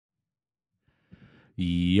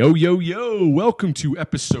Yo, yo, yo. Welcome to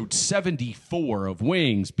episode 74 of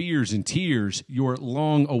Wings, Beers, and Tears, your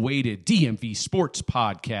long-awaited DMV sports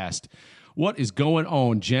podcast. What is going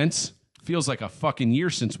on, gents? Feels like a fucking year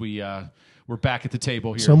since we're back at the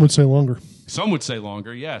table here. Some would say longer. Some would say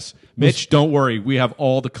longer, yes. Mitch, don't worry. We have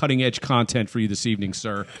all the cutting-edge content for you this evening,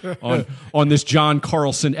 sir, on this John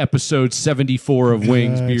Carlson episode 74 of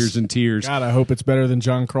Wings, Nice. Beers, and Tears. God, I hope it's better than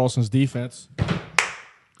John Carlson's defense.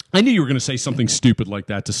 I knew you were going to say something stupid like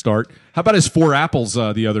that to start. How about his 4 apples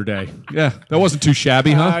the other day? Yeah, that wasn't too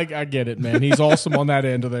shabby, huh? I get it, man. He's awesome on that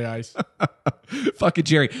end of the ice. Fucking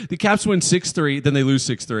Jerry. The Caps win 6-3, then they lose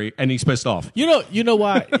 6-3, and he's pissed off. You know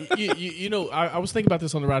why? I was thinking about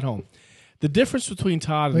this on the ride home. The difference between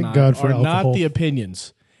Todd and Thank I God for are not alcohol. the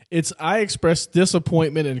opinions. It's I express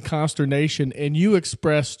disappointment and consternation, and you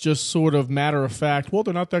express just sort of matter of fact, well,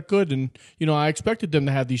 they're not that good, and, I expected them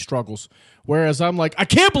to have these struggles. Whereas I'm like, I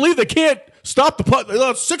can't believe they can't stop the puck. They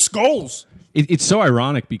lost 6 goals. It's so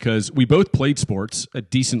ironic because we both played sports at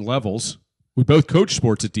decent levels. We both coach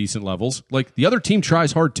sports at decent levels. Like, the other team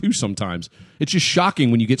tries hard, too, sometimes. It's just shocking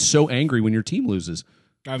when you get so angry when your team loses.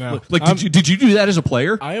 I know. Like, did you do that as a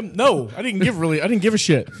player? I didn't give a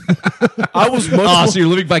shit. I was much So you're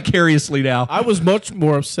living vicariously now. I was much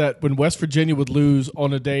more upset when West Virginia would lose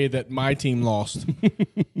on a day that my team lost.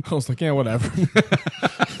 I was like, yeah, whatever.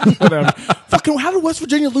 Whatever. Fucking, how did West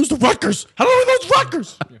Virginia lose to Rutgers? How did we lose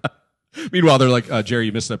Rutgers? Meanwhile, they're like, Jerry,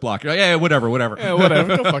 you missed that block. You're like, yeah, whatever. Yeah,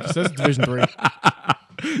 whatever. Go fuck yourself. It's Division 3.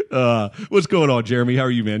 What's going on, Jeremy? How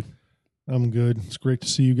are you, man? I'm good. It's great to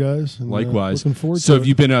see you guys. And, Likewise. looking forward So to have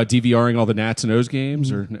you been DVRing all the Nats and O's games?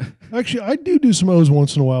 Or Actually, I do some O's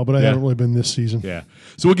once in a while, but I Yeah. haven't really been this season. Yeah.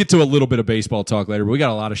 So we'll get to a little bit of baseball talk later, but we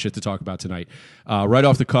got a lot of shit to talk about tonight. Right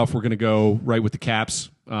off the cuff, we're going to go right with the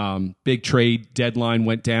Caps. Big trade deadline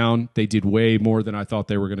went down. They did way more than I thought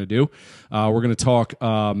they were going to do. We're going to talk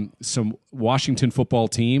some Washington football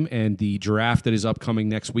team and the draft that is upcoming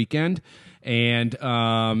next weekend. And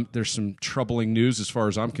there's some troubling news as far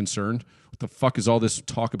as I'm concerned. What the fuck is all this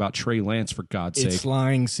talk about Trey Lance, for God's It's sake?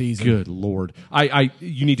 lying season. Good Lord.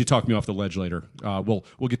 You need to talk me off the ledge later. We'll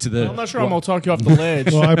get to the... I'm not sure I'm going to talk you off the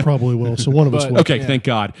ledge. Well, I probably will, so one of us But- will. Okay, Yeah. thank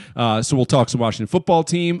God. So we'll talk some Washington football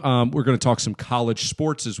team. We're going to talk some college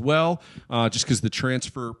sports as well, just because the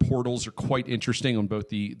transfer portals are quite interesting on both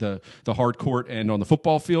the hard court and on the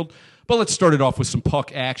football field. But let's start it off with some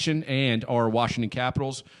puck action and our Washington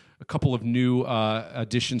Capitals. A couple of new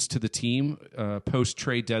additions to the team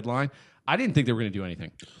post-trade deadline. I didn't think they were going to do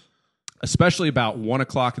anything, especially about 1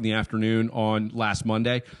 o'clock in the afternoon on last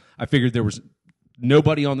Monday. I figured there was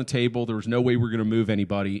nobody on the table. There was no way we were going to move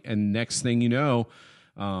anybody. And next thing you know,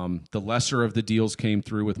 the lesser of the deals came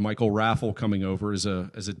through with Michael Raffle coming over as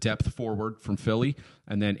a depth forward from Philly,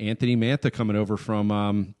 and then Anthony Mantha coming over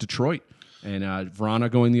from Detroit, and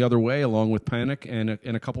Vrana going the other way along with Panic and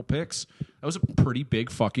a couple picks. That was a pretty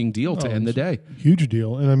big fucking deal to end the day. Huge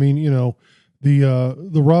deal. And I mean,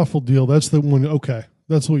 the Raffle deal, that's the one, okay.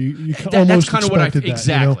 That's what you That's almost kind of what I expected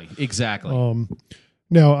exactly.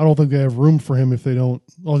 Now, I don't think they have room for him if they don't.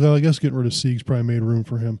 Although I guess getting rid of Siegs probably made room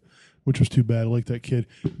for him, which was too bad. I like that kid.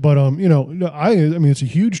 But, I mean, it's a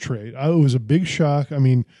huge trade. It was a big shock. I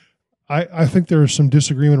mean, I think there's some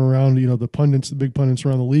disagreement around, the big pundits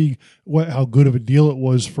around the league, how good of a deal it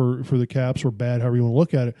was for the Caps, or bad, however you want to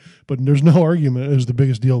look at it. But there's no argument it was the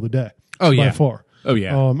biggest deal of the day. Oh, yeah. By far. Oh,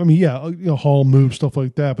 yeah. Hall move, stuff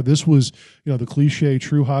like that. But this was, the cliche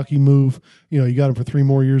true hockey move. You got him for 3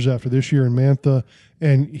 more years after this year in Mantha,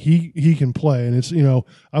 and he can play. And it's,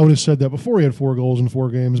 I would have said that before he had 4 goals in 4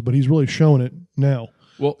 games, but he's really showing it now.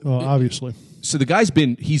 Well, obviously. So the guy's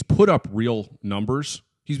he's put up real numbers.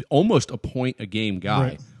 He's almost a point a game guy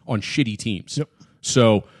Right. on shitty teams. Yep.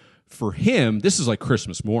 So for him, this is like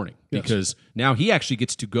Christmas morning Yes. because now he actually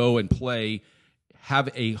gets to go and play, have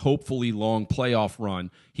a hopefully long playoff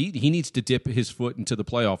run. He needs to dip his foot into the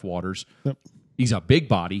playoff waters. Yep. He's a big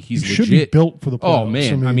body. He's He legit. should be built for the playoffs. Oh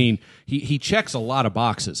man, I mean, he checks a lot of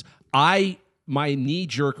boxes. My knee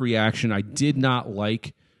jerk reaction, I did not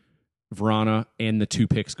like Vrana and the 2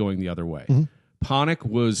 picks going the other way. Mm-hmm. Panik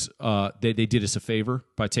was they did us a favor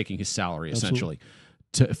by taking his salary essentially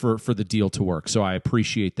for the deal to work. So I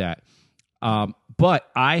appreciate that. But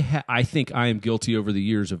I think I am guilty over the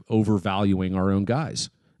years of overvaluing our own guys.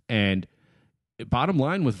 And bottom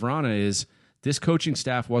line with Vrana is this coaching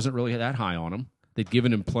staff wasn't really that high on him. They'd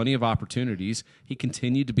given him plenty of opportunities. He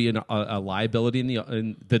continued to be a liability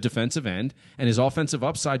in the defensive end, and his offensive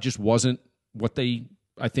upside just wasn't what they,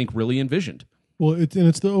 I think, really envisioned. Well,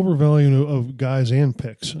 it's the overvaluing of guys and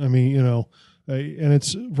picks. I mean, and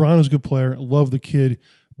it's Vrana's a good player. Love the kid.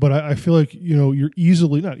 But I feel like, you're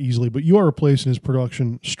not easily, but you are replacing his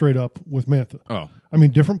production straight up with Mantha. Oh, I mean,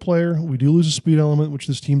 different player. We do lose a speed element, which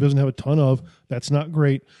this team doesn't have a ton of. That's not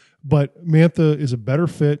great. But Mantha is a better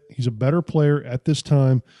fit. He's a better player at this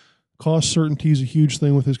time. Cost certainty is a huge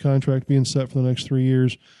thing with his contract being set for the next 3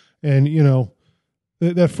 years. And,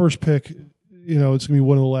 that first pick, it's going to be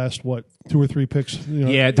one of the last, 2 or 3 picks.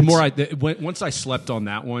 Once I slept on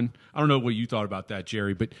that one, I don't know what you thought about that,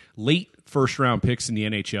 Jerry, but late first round picks in the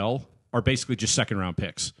NHL are basically just second round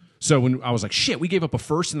picks. So when I was like, shit, we gave up a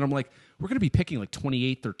first, and I'm like, we're going to be picking like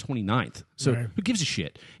 28th or 29th. So who gives a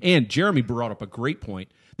shit? And Jeremy brought up a great point.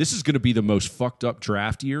 This is going to be the most fucked up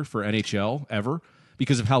draft year for NHL ever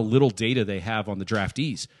because of how little data they have on the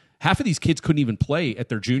draftees. Half of these kids couldn't even play at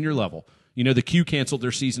their junior level. The Q canceled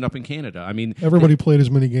their season up in Canada. I mean, everybody played as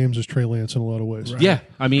many games as Trey Lance in a lot of ways. Right. Yeah,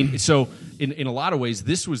 I mean, so in a lot of ways,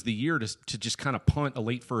 this was the year to just kind of punt a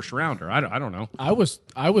late first rounder. I don't know. I was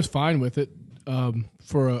fine with it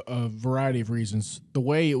for a variety of reasons. The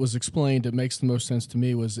way it was explained, it makes the most sense to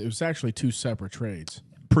me. It was actually 2 separate trades.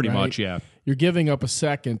 Pretty much, yeah. You're giving up a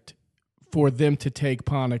second for them to take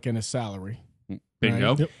Panik and his salary.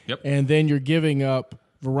 Bingo. Right? Yep. And then you're giving up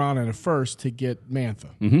Vrana and a first to get Mantha,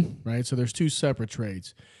 right? So there's 2 separate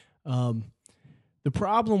trades. The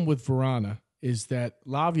problem with Vrana is that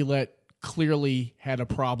Laviolette clearly had a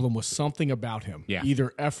problem with something about him. Yeah.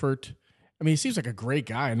 Either effort. I mean, he seems like a great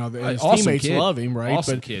guy, and his awesome teammates kid. love him, right?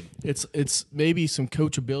 Awesome but kid. It's maybe some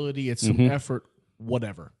coachability, it's some effort,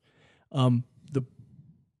 whatever. The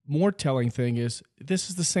more telling thing is this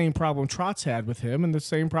is the same problem Trotz had with him and the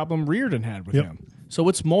same problem Reardon had with him. So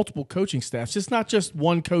it's multiple coaching staffs. It's not just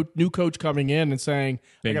one new coach coming in and saying,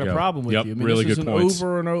 I got a problem with you. I mean, really this is good an points.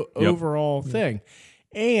 overall thing.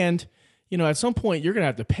 And, at some point you're going to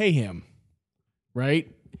have to pay him, right?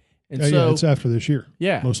 And so it's after this year.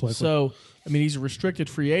 Yeah. Most likely. So, I mean, he's a restricted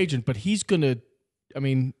free agent, but he's going to, I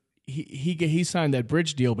mean, he signed that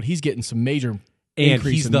bridge deal, but he's getting some major and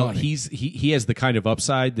increase in money. he has the kind of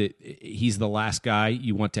upside that he's the last guy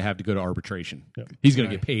you want to have to go to arbitration. He's going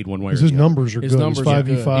to get paid one way or the his other. numbers are His good. numbers He's are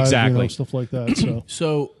good. 5v5, Exactly. Stuff like that. So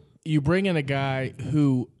So you bring in a guy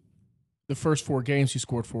who the first 4 games he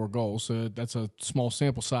scored 4 goals. So that's a small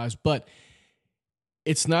sample size, but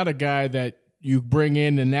it's not a guy that you bring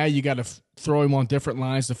in and now you got to throw him on different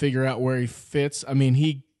lines to figure out where he fits. I mean,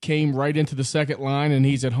 he came right into the second line and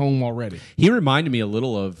he's at home already. He reminded me a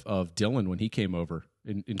little of Dylan when he came over.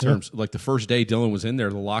 In terms, like the first day Dylan was in there,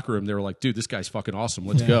 the locker room, they were like, "Dude, this guy's fucking awesome.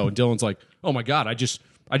 Let's go." And Dylan's like, "Oh my god, I just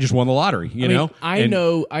won the lottery." I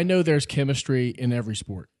know there's chemistry in every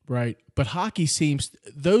sport, right? But hockey seems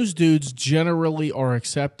those dudes generally are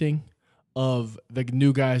accepting of the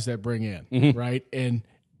new guys that bring in, right? And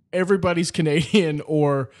everybody's Canadian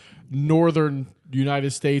or Northern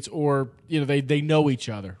United States, or they know each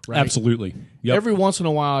other, right? Absolutely. Yep. Every once in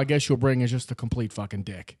a while, I guess you'll bring in just a complete fucking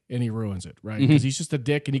dick, and he ruins it, right? Because he's just a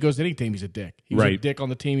dick, and he goes to any team, he's a dick. He was a Right. dick on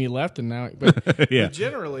the team he left, and now. But, Yeah. but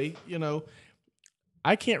generally,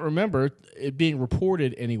 I can't remember it being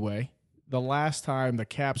reported anyway. The last time the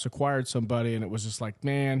Caps acquired somebody, and it was just like,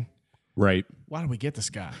 man, Right. why did we get this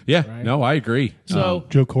guy? Yeah. Right? No, I agree. So,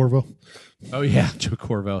 Joe Corvo. Oh yeah, Joe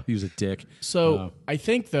Corvell. He was a dick. I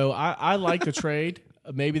think though I like the trade.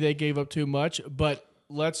 Maybe they gave up too much, but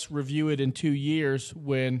let's review it in 2 years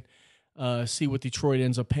when see what Detroit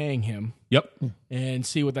ends up paying him Yep. and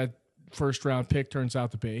see what that first round pick turns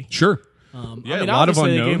out to be. Sure. Yeah, a I mean, lot of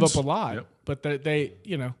obviously unknowns. they gave up a lot, Yep. but they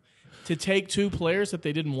to take 2 players that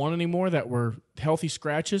they didn't want anymore that were healthy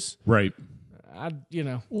scratches. Right.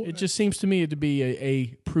 It just seems to me to be a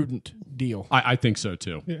prudent deal. I think so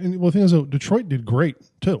too. And the thing is, though, Detroit did great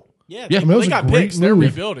too. Yeah, I mean, that they was a got great picks. They're move.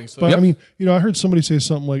 rebuilding. So But I mean, I heard somebody say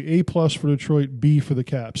something like A+ for Detroit, B for the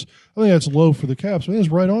Caps. I think that's low for the Caps. I think it's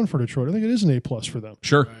right on for Detroit. I think it is an A+ for them.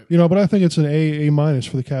 Sure. But I think it's an A-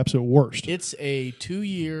 for the Caps at worst. it's a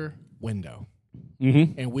 2-year window.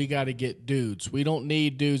 And we got to get dudes. We don't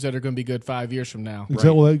need dudes that are going to be good 5 years from now.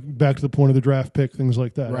 Exactly. Back to the point of the draft pick, things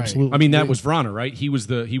like that. Right. Absolutely. I mean, that was Vrana, right? He was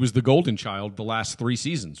the golden child the last 3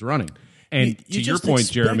 seasons running. And You to your just point,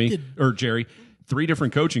 expected- Jerry, 3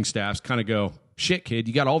 different coaching staffs kind of go, "Shit, kid,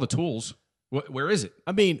 you got all the tools. Where is it?"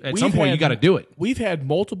 I mean, At some point, you got to do it. We've had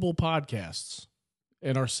multiple podcasts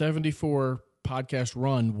in our 74 podcast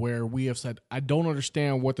run where we have said, I don't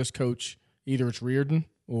understand what this coach, either it's Reardon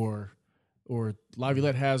or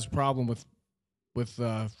Laviolette has a problem with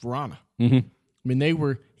Vrana. Mm-hmm. I mean,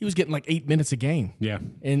 he was getting like 8 minutes a game. Yeah,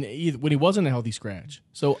 And when he wasn't a healthy scratch.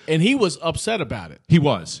 And he was upset about it. he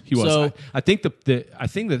was. So- I think the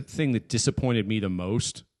thing that disappointed me the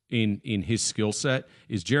most in his skill set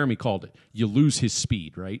is Jeremy called it. You lose his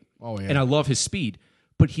speed, right? Oh, yeah. And I love his speed,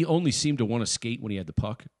 but he only seemed to want to skate when he had the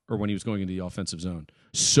puck or when he was going into the offensive zone.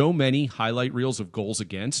 So many highlight reels of goals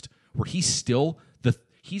against where he's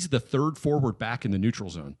the third forward back in the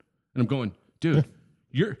neutral zone. And I'm going, dude,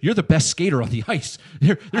 you're the best skater on the ice.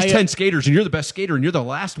 There's 10 skaters, and you're the best skater, and you're the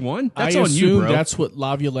last one? That's on you, bro. That's what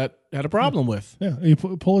Laviolette had a problem with. Yeah, you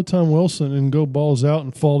pull a Tom Wilson and go balls out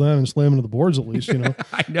and fall down and slam into the boards at least,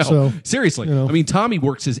 I know. So, seriously. I mean, Tommy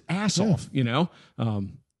works his ass off,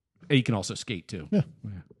 he can also skate, too. Yeah.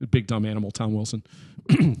 Big dumb animal, Tom Wilson.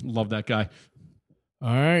 Love that guy.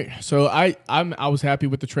 All right. So I was happy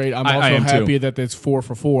with the trade. I'm also am happy too. that it's 4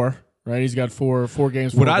 for 4. Right, he's got four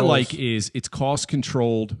games. What 4 I goals. like is it's cost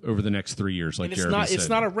controlled over the next 3 years, like Jeremy said. It's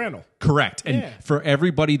not a rental. Correct. And for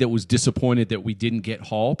everybody that was disappointed that we didn't get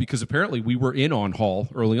Hall, because apparently we were in on Hall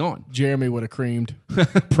early on. Jeremy would have creamed.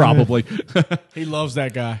 Probably. He loves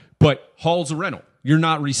that guy. But Hall's a rental. You're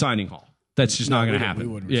not re-signing Hall. That's just not going to happen. We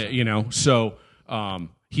wouldn't Yeah, so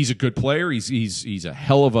he's a good player. He's a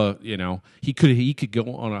hell of a, he could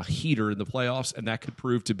go on a heater in the playoffs, and that could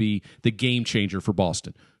prove to be the game changer for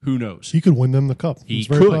Boston. Who knows? he could win them the cup. He It's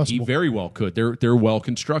very could. possible. He very well could. They're well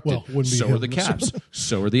constructed. Well, wouldn't be So him. are the Caps.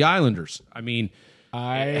 So are the Islanders. I mean,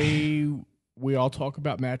 We all talk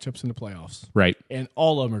about matchups in the playoffs, right. and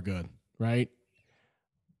all of them are good, right?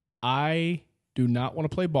 I do not want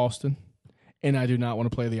to play Boston, and I do not want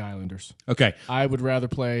to play the Islanders. Okay. I would rather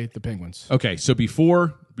play the Penguins. Okay. So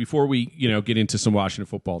before we get into some Washington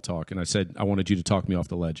football talk, and I said I wanted you to talk me off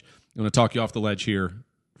the ledge. I'm going to talk you off the ledge here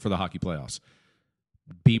for the hockey playoffs.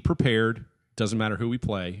 Be prepared. Doesn't matter who we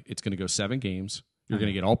play. It's going to go 7 games. You're going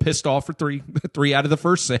to get all pissed off for three out of the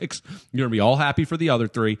first 6. You're going to be all happy for the other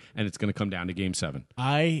 3, and it's going to come down to game 7.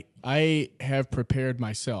 I have prepared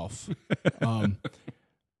myself.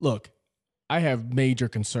 Look, I have major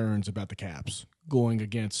concerns about the Caps going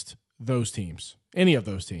against those teams, any of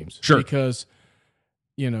those teams. Sure. Because,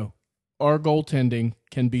 our goaltending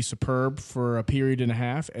can be superb for a period and a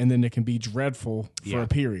half, and then it can be dreadful for a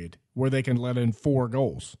period where they can let in 4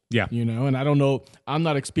 goals. Yeah. And I don't know. I'm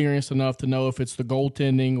not experienced enough to know if it's the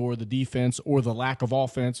goaltending or the defense or the lack of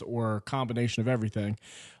offense or a combination of everything.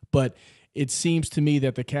 But it seems to me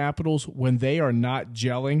that the Capitals, when they are not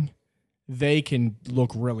gelling, they can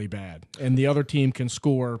look really bad, and the other team can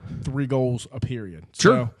score 3 goals a period.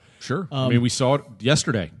 Sure. I mean, we saw it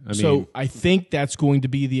yesterday. So I think that's going to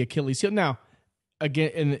be the Achilles heel. Now,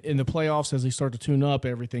 again, in the playoffs, as they start to tune up,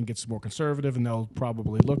 everything gets more conservative, and they'll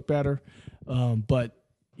probably look better. But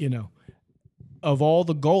of all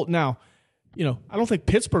the goal, now, I don't think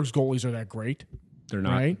Pittsburgh's goalies are that great. They're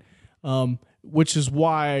not. Right? Which is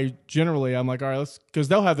why generally I'm like, all right, because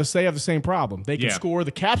they have the same problem. They can score.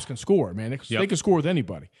 The Caps can score, man. They can score with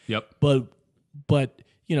anybody. Yep. But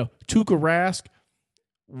Tuukka Rask,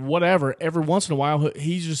 whatever. Every once in a while,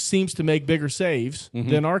 he just seems to make bigger saves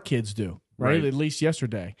than our kids do. Right? At least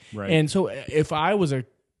yesterday. Right. And so if I was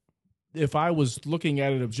looking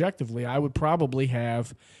at it objectively, I would probably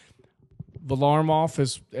have Varlamov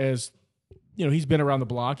as he's been around the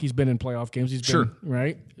block. He's been in playoff games. He's been,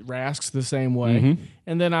 right? Rask's the same way.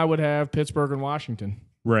 And then I would have Pittsburgh and Washington.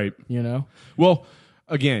 Right. Well,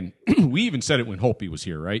 again, we even said it when Holtby was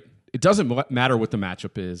here, right? It doesn't matter what the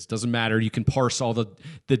matchup is. Doesn't matter. You can parse all the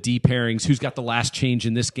D pairings, who's got the last change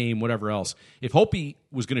in this game, whatever else. If Holtby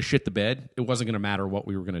was going to shit the bed, it wasn't going to matter what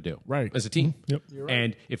we were going to do as a team. Yep.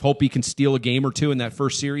 And if Holtby can steal a game or 2 in that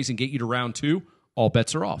first series and get you to round 2, all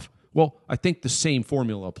bets are off. Well, I think the same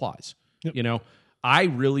formula applies. Yep. I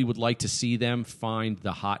really would like to see them find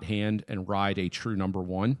the hot hand and ride a true number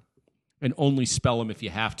 1 and only spell him if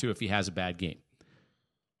you have to, if he has a bad game.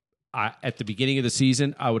 At the beginning of the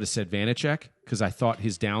season, I would have said Vanacek because I thought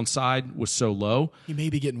his downside was so low. He may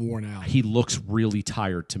be getting worn out. He looks really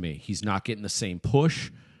tired to me. He's not getting the same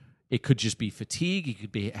push. It could just be fatigue. He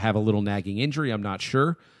could have a little nagging injury. I'm not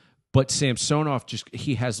sure. But Samsonov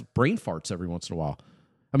he has brain farts every once in a while.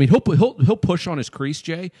 I mean, he'll push on his crease,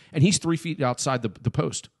 Jay, and he's 3 feet outside the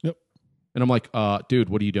post. Yep. And I'm like, dude,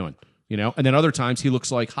 what are you doing? And then other times he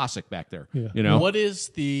looks like Hasek back there. Yeah. What is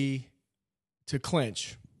to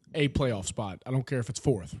clinch a playoff spot? I don't care if it's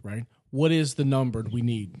 4th, right? What is the number we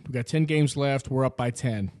need? We got 10 games left. We're up by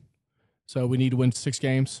 10. So we need to win 6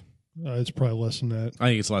 games? It's probably less than that. I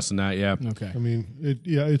think it's less than that, yeah. I Okay. mean,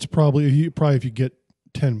 it's probably if you get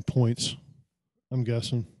 10 points, I'm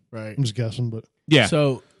guessing. Right. I'm just guessing, but Yeah.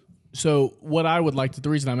 So what I would like the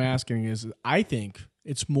reason I'm asking is I think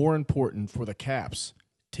it's more important for the Caps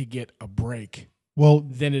to get a break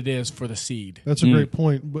than it is for the seed. That's a great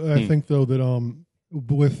point. But I think though that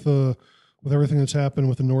with everything that's happened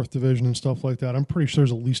with the North Division and stuff like that, I'm pretty sure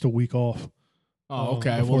there's at least a week off Oh,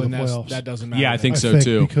 okay. before Well, the then playoffs. that doesn't matter. Yeah, I think I so think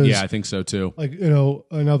too. because- Yeah, I think so too. Like, now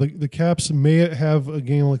the Caps may have a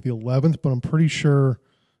game like the 11th, but I'm pretty sure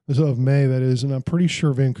this is of May, that is, and I'm pretty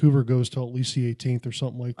sure Vancouver goes till at least the 18th or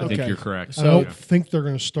something like that. I think Okay. you're correct. I don't think they're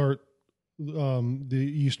going to start the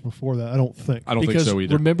East before that. I don't think. I don't because think so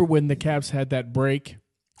either. remember when the Caps had that break,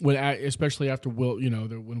 especially after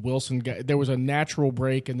when Wilson got, there was a natural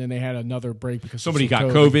break, and then they had another break because Somebody of got some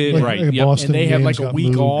COVID, Like- right? like Yep. Boston and they had games like a got week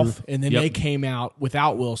moved off, and then Yep. they came out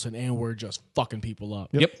without Wilson and were just fucking people up.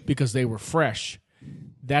 Yep. because they were fresh.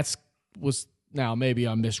 Now maybe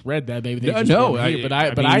I misread that. Maybe they No, just no, weren't here. I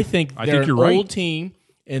But mean, I think I they're think you're an right. old team,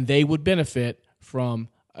 and they would benefit from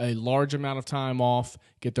a large amount of time off,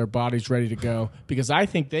 get their bodies ready to go. Because I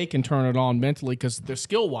think they can turn it on mentally because they're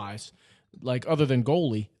skill wise. Like other than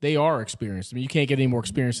goalie, they are experienced. I mean, you can't get any more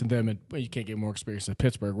experience than them, and you can't get more experience than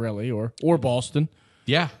Pittsburgh, really, or Boston,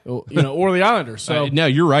 Yeah. or the Islanders. So No,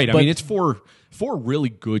 you're right. I but- mean, it's four really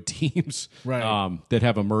good teams Right. that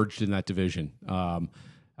have emerged in that division.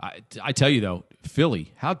 I tell you though,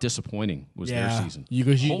 Philly, how disappointing was their season?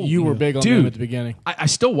 because Holy- you were big on Dude. them at the beginning. I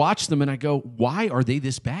still watch them and I go, why are they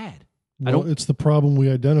this bad? Well, it's the problem we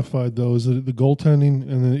identified though, is that the goaltending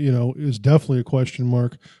and is definitely a question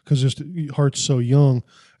mark because just Hart's so young,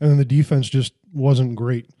 and then the defense just wasn't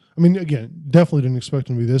great. I mean, again, definitely didn't expect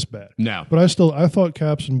them to be this bad. No. But I thought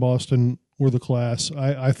Caps in Boston were the class.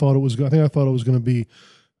 I thought it was going to be.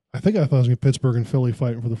 I think I thought it was going to be Pittsburgh and Philly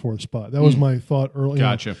fighting for the fourth spot. That was my thought early.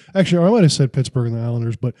 Gotcha. Actually, I might have said Pittsburgh and the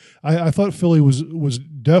Islanders, but I thought Philly was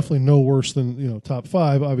definitely no worse than top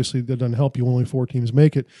five. Obviously, that doesn't help you. Only 4 teams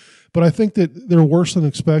make it, but I think that they're worse than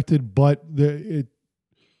expected. But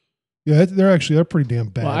they're pretty damn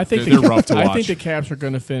bad. Well, I think They're rough to I watch. think the Caps are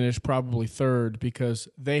going to finish probably third because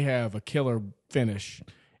they have a killer finish,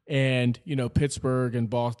 and Pittsburgh and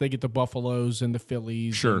Boston, they get the Buffaloes and the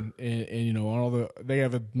Phillies, Sure. and they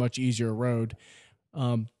have a much easier road.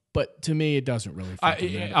 But to me, it doesn't really.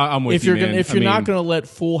 fucking matter. I'm with if you, you're man. if I you're not mean, going to let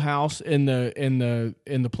full house in the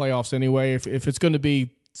playoffs anyway, if it's going to be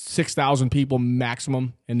 6,000 people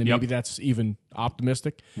maximum, and then Yep. maybe that's even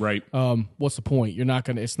optimistic. right. What's the point? You're not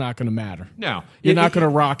going to. It's not going to matter. No. You're not going to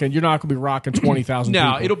rock, and you're not going to be rocking 20,000.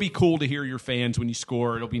 No, people. it'll be cool to hear your fans when you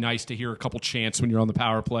score. It'll be nice to hear a couple chants when you're on the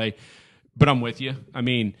power play. But I'm with you. I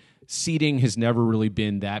mean, seeding has never really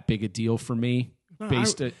been that big a deal for me,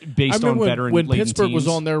 based I on remember veteran when laden Pittsburgh was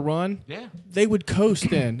teams. on their run. Yeah. They would coast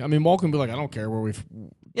in. I mean, Malcolm would be like, I don't care where we've.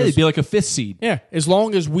 Yeah, they'd be like a 5th seed. Yeah, as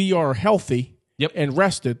long as we are healthy Yep. and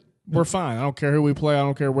rested, we're fine. I don't care who we play. I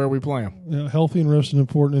don't care where we play them. Healthy and rest is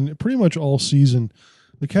important, and pretty much all season,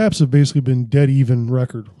 the Caps have basically been dead even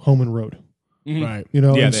record home and road. Right. Yeah, Yeah,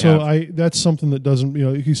 and they so have. that's something that doesn't,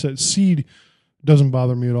 like you said, seed doesn't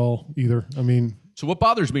bother me at all either. I mean, So what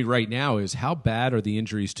bothers me right now is how bad are the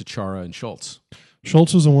injuries to Chara and Schultz?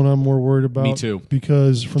 Schultz is the one I'm more worried about. Me too.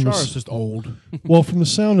 Because from Chara's just old. from the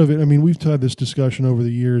sound of it, I mean, we've had this discussion over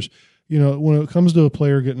the years. When it comes to a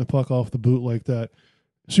player getting a puck off the boot like that,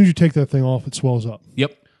 as soon as you take that thing off, it swells up.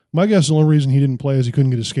 Yep. My guess the only reason he didn't play is he couldn't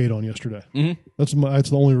get his skate on yesterday. Mm-hmm. That's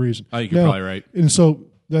the only reason. I think you're probably right. And so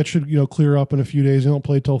that should clear up in a few days. He don't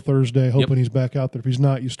play till Thursday, hoping he's back out there. If he's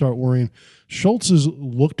not, you start worrying. Schultz has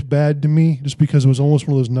looked bad to me just because it was almost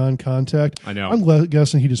one of those non-contact. I know. I'm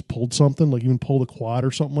guessing he just pulled something, like even pulled a quad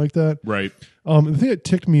or something like that. Right. The thing that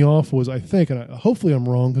ticked me off was, I think, and hopefully I'm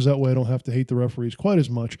wrong because that way I don't have to hate the referees quite as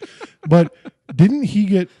much, but didn't he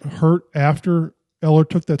get hurt after Eller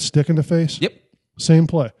took that stick in the face? Yep. Same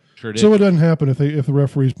play. Sure did. So it doesn't happen if the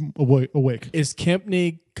referee's awake. Is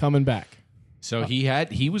Kempney coming back? So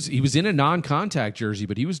he was in a non-contact jersey,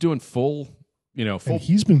 but he was doing full. And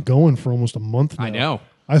he's been going for almost a month now. I know.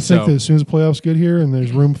 I think So- that as soon as the playoffs get here and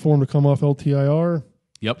there's room for him to come off LTIR,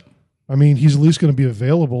 Yep. I mean, he's at least going to be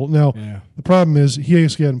available. Now, Yeah. the problem is he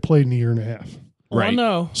basically hadn't played in a year and a half. Right. Oh,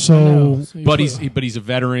 no. So- But he's a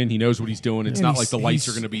veteran. He knows what he's doing. It's And not he's- like the lights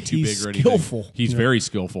are he's- going to be too big he's or anything. skillful. He's very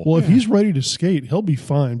skillful. Well, if he's ready to skate, he'll be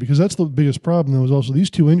fine because that's the biggest problem. There was also these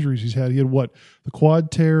 2 injuries he's had. He had the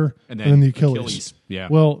quad tear And and then then the Achilles. Achilles, yeah.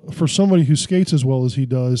 Well, for somebody who skates as well as he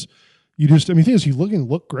does, the thing is, he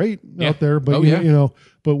look great Yeah. out there, but Oh, yeah.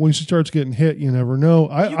 but when he starts getting hit, you never know.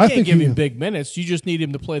 You I can't think give he, him big minutes. You just need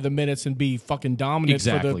him to play the minutes and be fucking dominant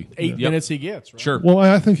Exactly. for the 8 Yep. minutes he gets. Right? Sure. Well,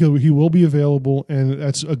 I think he will be available, and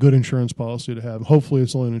that's a good insurance policy to have. Hopefully,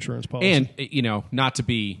 it's only an insurance policy. And not to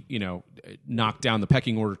be knock down the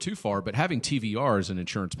pecking order too far, but having TVR as an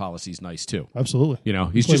insurance policy is nice too. absolutely,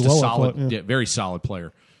 He's played just well, a I solid, thought, yeah. very solid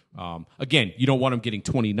player. Again, you don't want him getting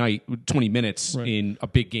 20 minutes in a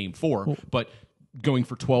big game 4, but going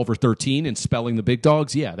for 12 or 13 and spelling the big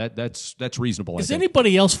dogs, yeah, that's reasonable. Is I think.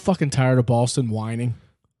 anybody else fucking tired of Boston whining?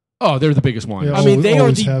 Oh, they're the biggest whiners. Yeah. I mean, they are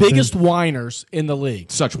Always the have biggest whiners in the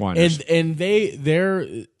league. Such whiners. And they're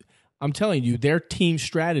I'm telling you, their team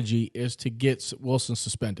strategy is to get Wilson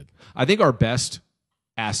suspended. I think our best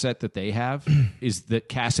asset that they have is that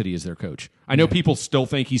Cassidy is their coach. I know people still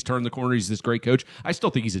think he's turned the corner. He's this great coach. I still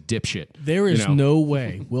think he's a dipshit. There is you know? no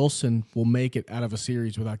way Wilson will make it out of a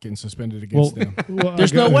series without getting suspended against them. Well,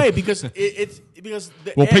 There's no way because it's because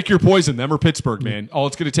Well, pick your poison, them or Pittsburgh, man. All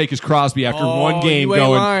it's going to take is Crosby after one game you ain't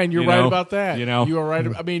going. lying. You're you right know, about that. You know, you are right.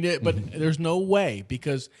 I mean, but there's no way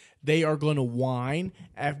because they are going to whine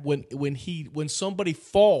when somebody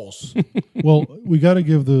falls. Well, we got to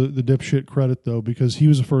give the dipshit credit though, because he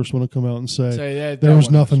was the first one to come out and say, that there was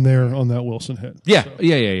one nothing there on that Wilson hit.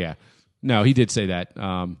 Yeah. No, he did say that.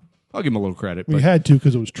 I'll give him a little credit. We had to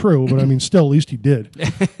because it was true, but I mean, still, at least he did.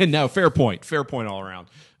 No, fair point. Fair point all around.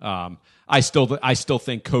 I still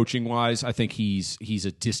think coaching wise, I think he's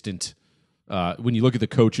a distant. When you look at the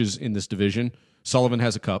coaches in this division, Sullivan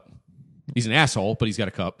has a cup. He's an asshole, but he's got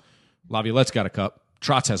a cup. Laviolette's got a cup.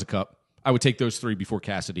 Trotz has a cup. I would take those three before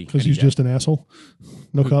Cassidy. Because he's just an asshole.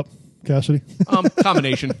 No cup, Cassidy.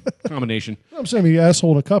 Combination. I'm saying the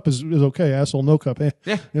asshole in a cup is okay. Asshole, no cup.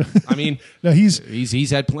 Yeah. I mean, Now he's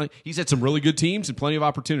he's had some really good teams and plenty of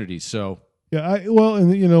opportunities. So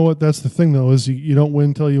and you know what? That's the thing though, is you don't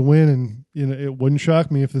win till you win, and you know it wouldn't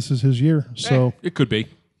shock me if this is his year. So, it could be.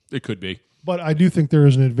 but I do think there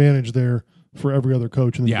is an advantage there for every other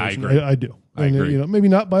coach in the Yeah, I division. agree. I do. I And agree. You know, maybe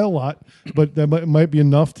not by a lot, but that might be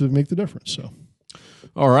enough to make the difference. So.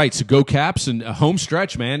 All right, so go Caps and a home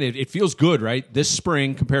stretch, man. It feels good, right? This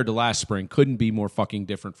spring compared to last spring couldn't be more fucking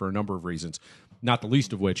different for a number of reasons. Not the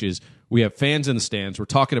least of which is we have fans in the stands. We're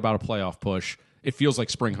talking about a playoff push. It feels like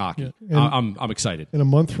spring hockey. Yeah. I'm excited. In a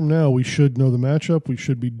month from now, we should know the matchup. We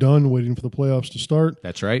should be done waiting for the playoffs to start.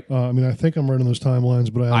 That's right. I mean, I think I'm right on those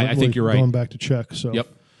timelines, but I haven't think you're right. gone back to check. So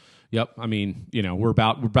Yep. I mean, you know, we're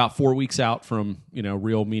about 4 weeks out from, you know,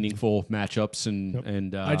 real meaningful matchups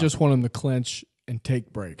and I just want them to clinch and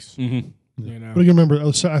take breaks. Mm-hmm. You know, But again, remember,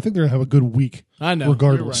 I think they're gonna have a good week. I know.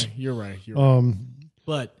 regardless. You're right.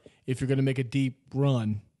 But if you're going to make a deep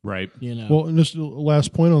run, right. you know, Well, and just the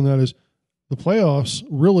last point on that is the playoffs,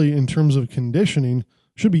 really, in terms of conditioning,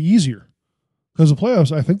 should be easier. Because the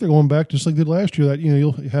playoffs, I think they're going back just like they did last year. That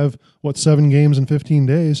you'll have 7 games in 15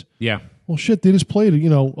 days. Yeah. Well, shit, they just played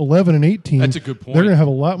 11 and 18. That's a good point. They're going to have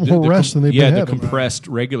a lot more rest than they've been having. The compressed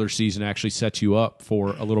regular season actually sets you up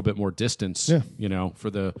for a little bit more distance. Yeah. You know,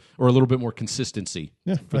 or a little bit more consistency.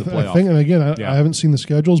 Yeah, for the I playoff. think, and again, Yeah. I haven't seen the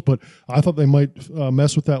schedules, but I thought they might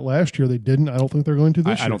mess with that last year. They didn't. I don't think they're going to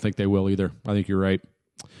this year. I don't think they will either. I think you're right.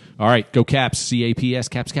 All right, go Caps. CAPS.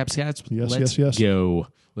 Caps. Yes, yes. Go.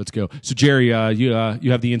 Let's go. So Jerry, you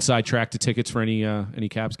have the inside track to tickets for any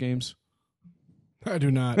Caps games? I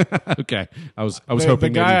do not. Okay, I was The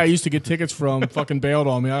hoping guy I maybe. used to get tickets from fucking bailed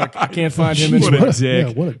on me. I can't find him What anywhere. a dick.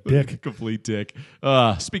 Yeah, what a dick. Complete dick.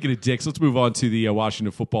 Speaking of dicks, let's move on to the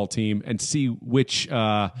Washington football team and see which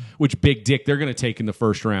big dick they're going to take in the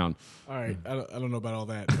first round. All right, I don't know about all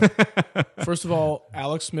that. First of all,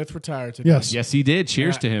 Alex Smith retired today. Yes. Yes, he did.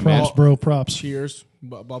 Cheers to him, Props, man. bro. Props. Cheers.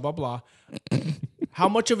 Blah blah blah blah. How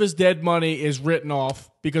much of his dead money is written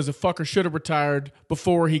off because the fucker should have retired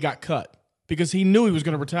before he got cut because he knew he was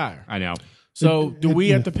going to retire? I know. So, do we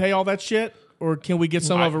have to pay all that shit, or can we get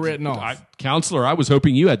some of it written off? Counselor, I was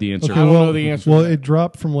hoping you had the answer. I don't know the answer to Well, that. it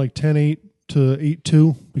dropped from 10-8 to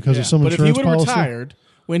 8-2 because of some But if he insurance would have policy. retired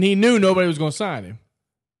when he knew nobody was going to sign him,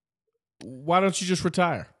 why don't you just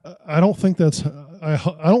retire? I don't think that's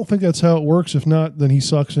how it works. If not, then he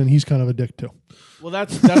sucks and he's kind of a dick too. Well,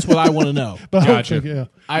 that's what I want to know. But Gotcha. I don't think, yeah.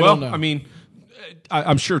 I well, don't know. I mean,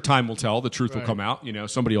 I'm sure time will tell. The truth will come out. You know,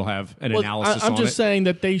 somebody will have an analysis I'm on just it. saying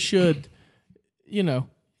that they should,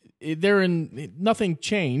 they're in nothing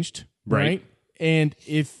changed, right? And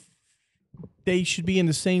if they should be in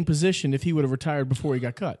the same position if he would have retired before he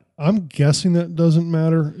got cut. I'm guessing that doesn't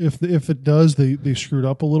matter. If it does, they screwed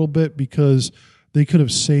up a little bit because they could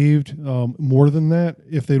have saved more than that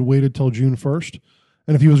if they'd waited till June 1st.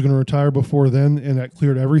 And if he was going to retire before then and that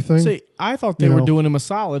cleared everything. See, I thought they were doing him a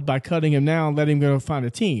solid by cutting him now and letting him go find a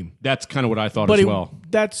team. That's kind of what I thought But as well.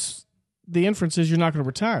 that's the inference is you're not going to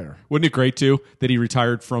retire. Wouldn't it great too that he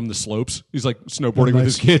retired from the slopes? He's like snowboarding with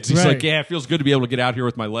his kids. He's Right. like, yeah, it feels good to be able to get out here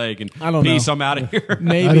with my leg and I don't peace. know. I'm out of here.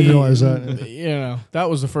 Maybe I didn't realize that. That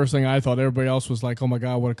was the first thing I thought. Everybody else was like, "Oh my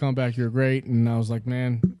god, what a comeback! You're great." And I was like,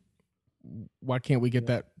 "Man, why can't we get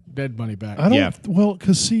that dead money back?" I don't. Yeah. Well,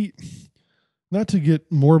 because see, not to get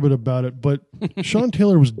morbid about it, but Sean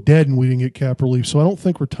Taylor was dead and we didn't get cap relief, so I don't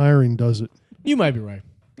think retiring does it. You might be right.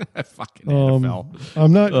 Fucking NFL.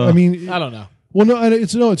 I'm not. I mean, I don't know. Well, no,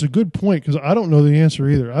 it's a good point because I don't know the answer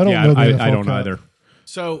either. I don't know the NFL I don't Cup. either.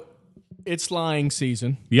 So it's lying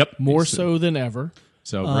season. Yep. More so than ever.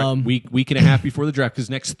 So week and a half before the draft, because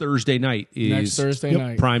next Thursday night is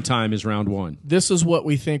night. prime time is round 1. This is what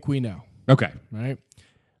we think we know. Okay. Right.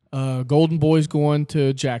 Golden Boy's going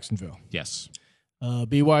to Jacksonville. Yes.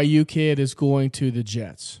 BYU kid is going to the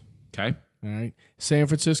Jets. Okay. All right. San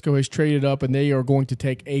Francisco has traded up, and they are going to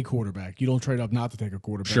take a quarterback. You don't trade up not to take a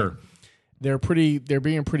quarterback. Sure. They're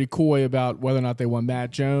being pretty coy about whether or not they want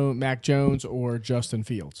Mac Jones or Justin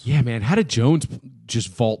Fields. Yeah, man. How did Jones just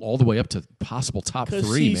vault all the way up to possible top 3,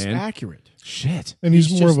 he's man? accurate. Shit. And he's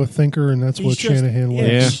more just- of a thinker, and that's what Shanahan likes.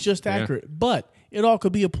 Yeah, Yeah. he's just accurate. But it all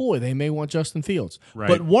could be a ploy. They may want Justin Fields. Right.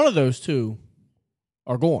 But one of those two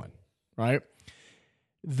are going, right?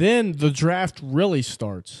 Then the draft really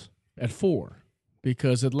starts at 4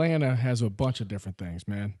 because Atlanta has a bunch of different things,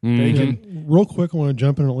 man. They can Real quick, I want to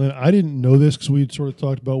jump in Atlanta. I didn't know this because we sort of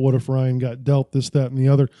talked about what if Ryan got dealt this, that, and the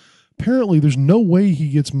other. Apparently, there's no way he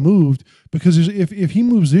gets moved because if he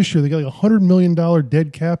moves this year, they got like $100 million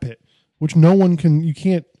dead cap hit, which no one can. You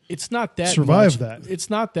can't. It's not that survive much. that.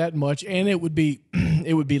 It's not that much, and it would be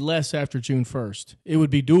it would be less after June 1st. It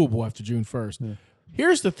would be doable after June 1st. Yeah.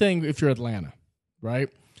 Here's the thing: if you're Atlanta, right,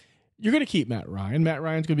 you're going to keep Matt Ryan. Matt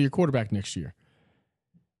Ryan's going to be your quarterback next year.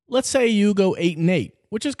 Let's say you go 8-8,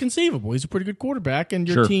 which is conceivable. He's a pretty good quarterback, and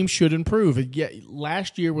your team should improve. And yet,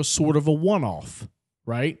 last year was sort of a one-off,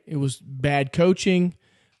 right? It was bad coaching,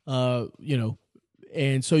 and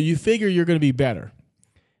so you figure you're going to be better.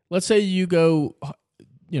 Let's say you go,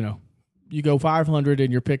 you go 500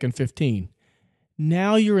 and you're picking 15.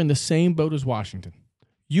 Now you're in the same boat as Washington.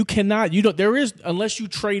 Unless you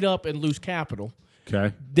trade up and lose capital,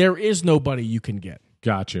 Okay. there is nobody you can get.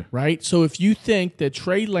 Gotcha. Right? So if you think that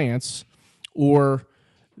Trey Lance or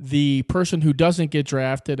the person who doesn't get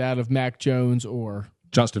drafted out of Mac Jones or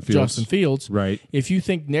Justin Fields. Right. If you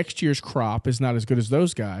think next year's crop is not as good as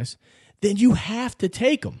those guys, then you have to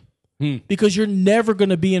take them because you're never going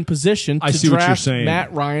to be in position to draft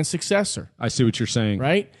Matt Ryan's successor. I see what you're saying.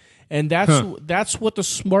 Right? And that's what the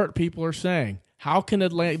smart people are saying. How can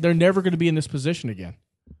Atlanta? They're never going to be in this position again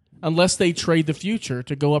unless they trade the future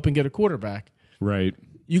to go up and get a quarterback. Right.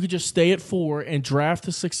 You could just stay at 4 and draft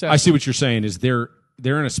the successor. I see what you're saying. Is they're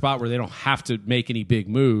in a spot where they don't have to make any big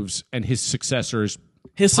moves, and his successor's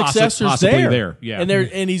successor's there. Yeah,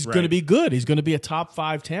 and he's going to be good. He's going to be a top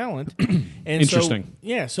 5 talent. And interesting.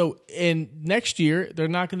 So next year they're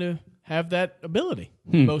not going to have that ability.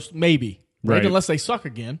 Maybe right, unless they suck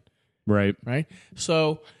again. Right.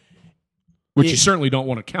 So. Which you certainly don't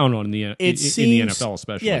want to count on in the NFL,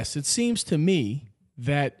 especially. Yes, it seems to me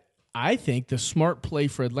that I think the smart play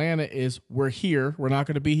for Atlanta is we're here. We're not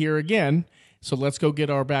going to be here again, so let's go get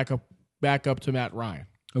our backup to Matt Ryan.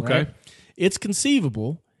 Okay. Right? It's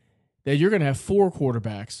conceivable that you're going to have 4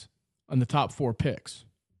 quarterbacks on the top 4 picks.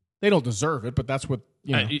 They don't deserve it, but that's what,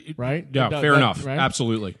 right? Yeah, fair enough. Right?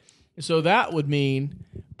 Absolutely. So that would mean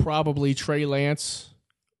probably Trey Lance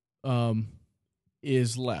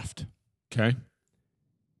is left. Okay.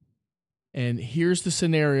 And here's the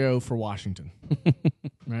scenario for Washington,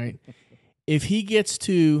 right? If he gets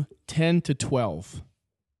to 10 to 12,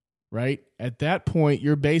 right, at that point,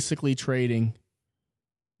 you're basically trading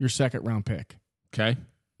your second-round pick. Okay.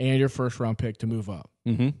 And your first-round pick to move up,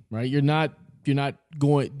 right? You're not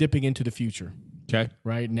dipping into the future. Okay.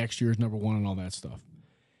 Right? Next year's number 1 and all that stuff.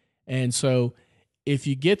 And so if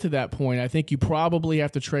you get to that point, I think you probably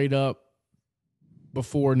have to trade up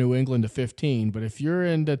before New England to 15, but if you're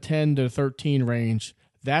in the 10 to 13 range,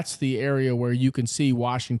 that's the area where you can see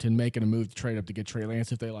Washington making a move to trade up to get Trey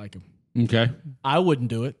Lance if they like him. Okay. I wouldn't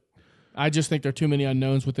do it. I just think there are too many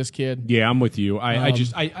unknowns with this kid. Yeah, I'm with you.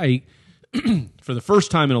 I for the first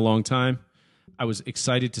time in a long time, I was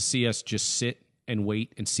excited to see us just sit and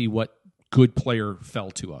wait and see what good player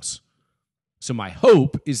fell to us. So my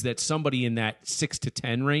hope is that somebody in that 6 to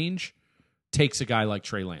 10 range takes a guy like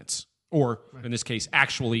Trey Lance. Or, in this case,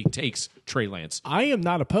 actually takes Trey Lance. I am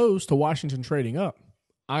not opposed to Washington trading up.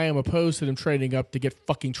 I am opposed to them trading up to get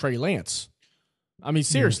fucking Trey Lance. I mean,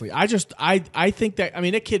 seriously. I think that,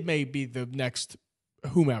 that kid may be the next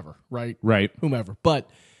whomever, right? Right. Whomever. But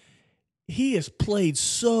he has played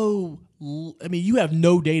you have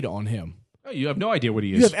no data on him. You have no idea what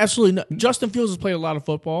he is. You have absolutely no. Justin Fields has played a lot of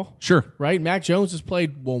football. Sure. Right? Mac Jones has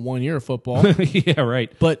played, 1 year of football. Yeah,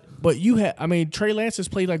 right. But you have, Trey Lance has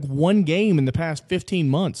played like 1 game in the past 15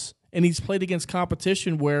 months. And he's played against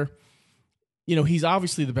competition where, he's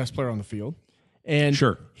obviously the best player on the field. And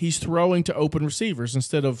he's throwing to open receivers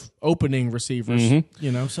instead of opening receivers.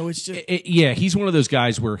 So it's just. Yeah, he's one of those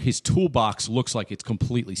guys where his toolbox looks like it's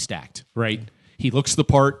completely stacked, right? He looks the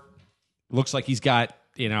part. Looks like he's got,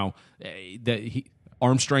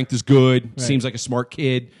 arm strength is good. Right. Seems like a smart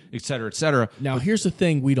kid, et cetera, et cetera. Now, here's the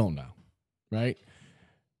thing we don't know, right?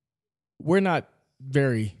 We're not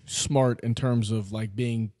very smart in terms of like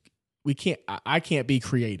being. I can't be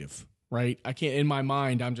creative, right? I can't. In my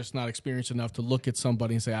mind, I'm just not experienced enough to look at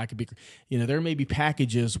somebody and say I could be. There may be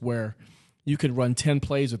packages where you could run 10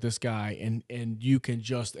 plays with this guy and you can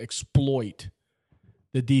just exploit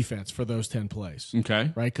the defense for those 10 plays.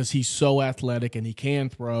 Okay. Right? Because he's so athletic and he can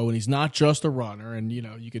throw and he's not just a runner. And,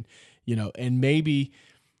 and maybe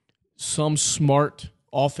some smart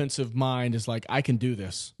offensive mind is like, I can do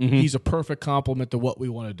this. Mm-hmm. He's a perfect complement to what we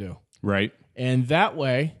want to do. Right. And that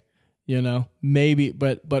way, maybe,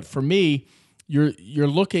 but for me, I'm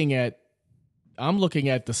looking at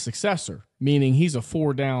the successor, meaning he's a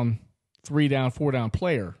 4 down, 4 down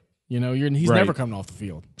player. He's Right. never coming off the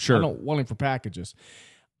field. Sure. I don't want him for packages.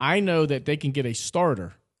 I know that they can get a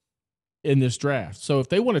starter in this draft. So if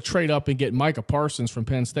they want to trade up and get Micah Parsons from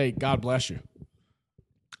Penn State, God bless you.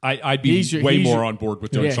 I'd be more on board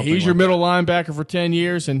with doing something he's your like middle linebacker for 10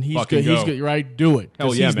 years, and he's Fucking good. go. He's good. Right? Do it.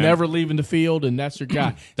 'Cause Hell yeah, he's man. never leaving the field, and that's your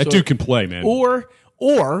guy. That dude can play, man.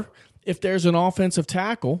 Or if there's an offensive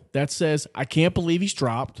tackle that says, I can't believe he's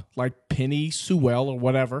dropped, like Penny Sewell or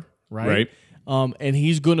whatever, right? And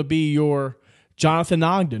he's going to be your Jonathan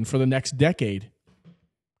Ogden for the next decade.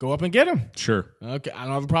 Go up and get him. Sure. Okay, I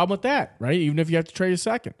don't have a problem with that, right? Even if you have to trade a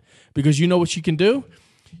second. Because you know what you can do?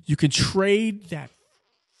 You can trade that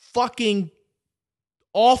fucking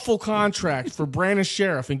awful contract for Brandon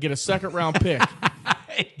Sheriff and get a second-round pick.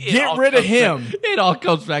 Get rid of him. It all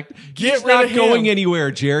comes back. Get He's rid not of him. going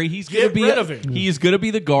anywhere, Jerry. He's going to be rid of him. He is going to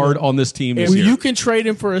be the guard on this team this If year. you can trade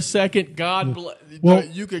him for a second, God bless. Well,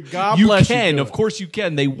 you could. God You bless can, you. of course you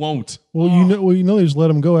can. They won't. Well, they just let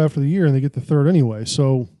him go after the year, and they get the third anyway.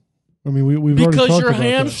 So, I mean, we've already Because talked you're about that.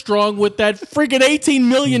 hamstrung with that freaking $18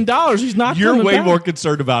 million. He's not. You're coming way back. more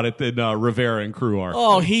concerned about it than Rivera and crew are.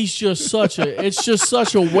 Oh, he's just such a. It's just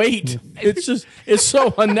such a weight. It's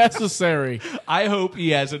so unnecessary. I hope he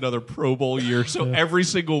has another Pro Bowl year, so every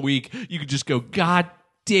single week you can just go, God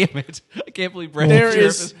damn it! I can't believe Brandon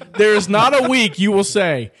Sheriff There is not a week you will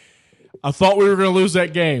say, I thought we were going to lose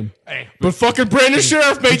that game, but fucking Brandon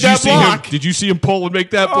Sheriff made that block. Did you see him pull and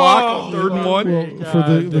make that block Oh, on 3rd and 1? Well,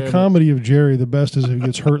 for the comedy of Jerry, the best is if he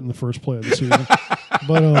gets hurt in the first play of the season.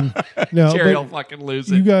 But now Jerry but will fucking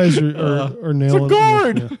lose it. you guys are nailing.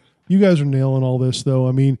 guard. Yeah. You guys are nailing all this, though.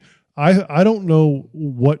 I mean, I don't know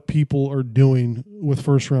what people are doing with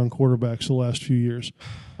first round quarterbacks the last few years.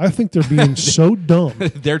 I think they're being so dumb.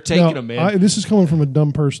 They're taking him, man. This is coming from a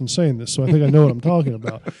dumb person saying this, so I think I know what I'm talking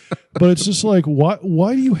about. But it's just like,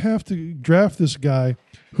 why do you have to draft this guy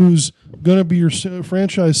who's going to be your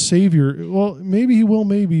franchise savior? Well, maybe he will,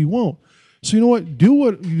 maybe he won't. So you know what? Do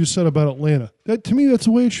what you just said about Atlanta. To me, that's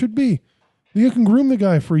the way it should be. You can groom the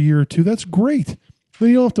guy for a year or two. That's great. Then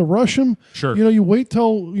you don't have to rush him. Sure. You wait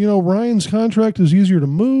till Ryan's contract is easier to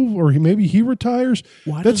move, or maybe he retires.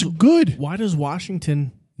 That's good. Why does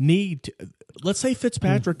Washington need to, let's say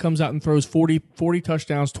Fitzpatrick comes out and throws 40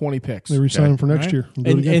 touchdowns, 20 picks. They resign him for next Right? year. Do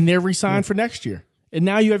it again. And they're re-signed for next year. And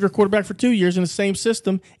now you have your quarterback for 2 years in the same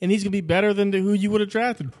system, and he's going to be better than who you would have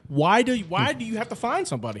drafted. Why do you have to find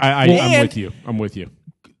somebody? I'm with you. I'm with you.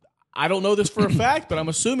 I don't know this for a fact, but I'm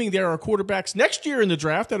assuming there are quarterbacks next year in the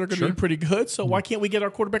draft that are going to be pretty good. So why can't we get our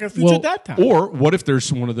quarterback in the future at that time? Or what if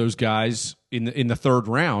there's one of those guys in the 3rd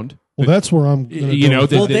round? Well, that's where I'm. Gonna You go know, with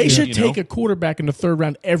the- that. Well, they should you take know? a quarterback in the 3rd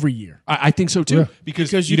round every year I think so too. Yeah.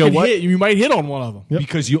 Because you know can what? you might hit on one of them,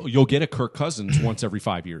 Because you'll get a Kirk Cousins once every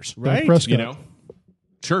 5 years. Dak right? Prescott. You know.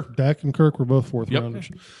 Sure. Dak and Kirk were both fourth Yep. rounders.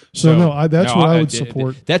 So no, that's what I would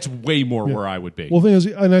support. That's way more where I would be. Well, the thing is,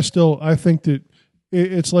 and I think that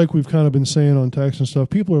it's like we've kind of been saying on text and stuff.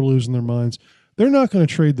 People are losing their minds. They're not going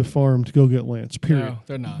to trade the farm to go get Lance. Period. No,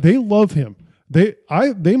 they're not. They love him. They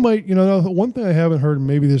might. One thing I haven't heard, and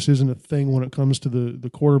maybe this isn't a thing when it comes to the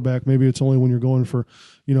quarterback. Maybe it's only when you're going for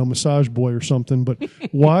massage boy or something. But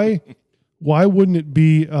why wouldn't it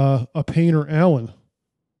be a Payne or Allen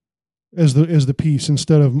as the piece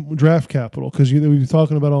instead of draft capital? Because we've been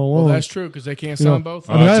talking about all along. Well, that's true because they can't sign both.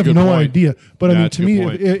 I mean, I that's a have good no point. idea, but I mean, That's to a me, good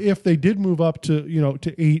point. if they did move up to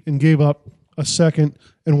 8 and gave up a second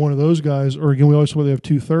and one of those guys, or again, we always say they have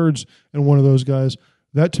 2/3 and one of those guys,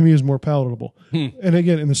 that to me is more palatable. And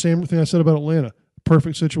again, in the same thing I said about Atlanta,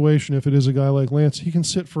 perfect situation. If it is a guy like Lance, he can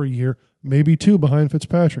sit for a year, maybe 2 behind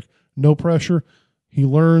Fitzpatrick, no pressure. He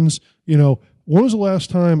learns. when was the last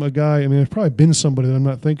time a guy? I mean, there's probably been somebody that I'm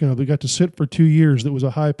not thinking of that got to sit for 2 years that was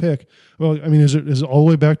a high pick. Well, I mean, is it all the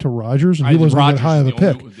way back to Rodgers? And he wasn't that high of a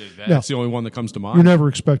pick. That's the only one that comes to mind. You're never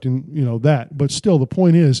expecting that, but still, the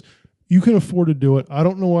point is, you can afford to do it. I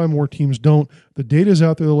don't know why more teams don't. The data's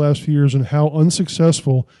out there the last few years on how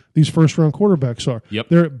unsuccessful these first-round quarterbacks are. Yep.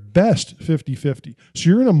 They're at best 50-50. So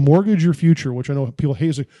you're going to mortgage your future, which I know people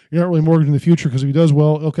hate. Like, you're not really mortgaging the future because if he does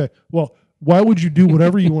well, okay. Well, why would you do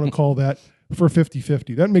whatever you want to call that for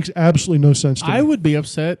 50-50? That makes absolutely no sense to me. I would be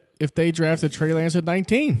upset if they drafted Trey Lance at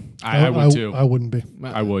 19. I would too. I wouldn't be.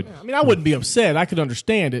 I would. I mean, I wouldn't be upset. I could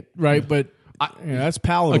understand it, right? But that's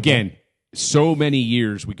palatable. Again, so many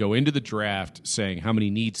years we go into the draft saying how many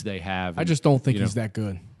needs they have. I just don't think he's that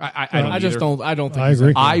good. I don't. I don't think I he's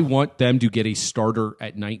agree. that I want them to get a starter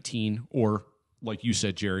at 19, or like you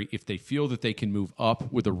said, Jerry, if they feel that they can move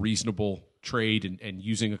up with a reasonable trade and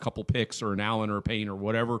using a couple picks or an Allen or a Payne or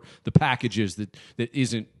whatever the package is that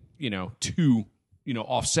isn't too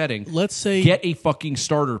offsetting. Let's say get a fucking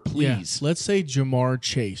starter, please. Let's say Jamar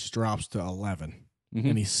Chase drops to 11,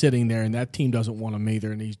 and he's sitting there, and that team doesn't want him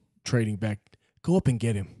either, and he's trading back. Go up and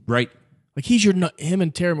get him. Right. Like him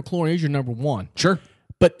and Terry McLaurin is your number one. Sure.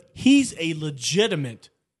 But he's a legitimate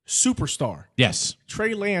superstar. Yes.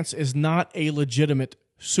 Trey Lance is not a legitimate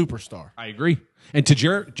superstar. I agree. And to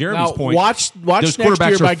Jeremy's Now, point, watch those next year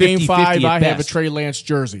quarterbacks are by Game 50-50 5, at I have a best. Trey Lance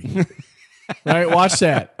jersey. Right? Watch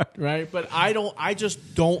that. Right? But I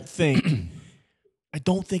just don't think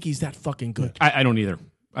he's that fucking good. I don't either.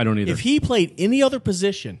 If he played any other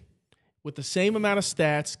position with the same amount of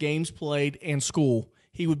stats, games played, and school,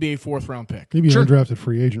 he would be a 4th-round pick. Maybe an undrafted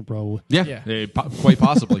free agent, probably. Yeah. Quite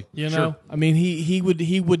possibly. You know, Sure. I mean, he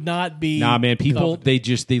would not be. Nah, man. People they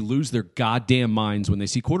lose their goddamn minds when they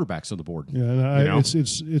see quarterbacks on the board. Yeah, and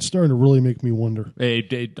it's starting to really make me wonder.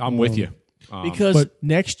 I'm with you. Because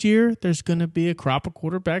next year there's going to be a crop of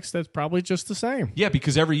quarterbacks that's probably just the same. Yeah,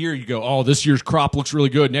 because every year you go, oh, this year's crop looks really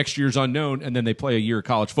good. Next year's unknown, and then they play a year of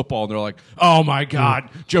college football, and they're like, oh my god,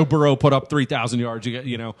 Joe Burrow put up 3,000 yards.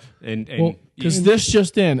 And because this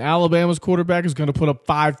just in, Alabama's quarterback is going to put up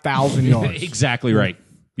 5,000 yards. Exactly right.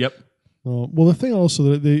 Yep. Well, the thing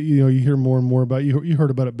also that you hear more and more about, you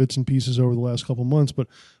heard about it bits and pieces over the last couple of months, but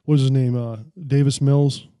what is his name? Davis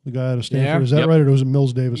Mills, the guy out of Stanford. Yeah. Is that right, or was it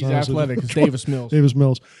Mills Davis? He's Honestly, athletic. It's Davis Mills. Davis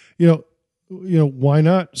Mills. Why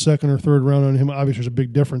not second or third round on him? Obviously, there's a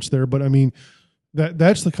big difference there, but I mean,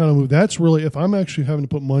 that's the kind of move. That's really, if I'm actually having to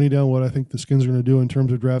put money down, what I think the Skins are going to do in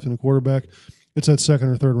terms of drafting a quarterback, it's that second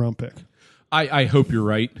or third round pick. I hope you're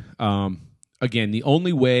right. Again, the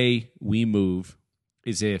only way we move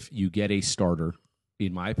is if you get a starter,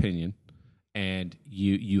 in my opinion, and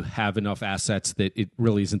you have enough assets that it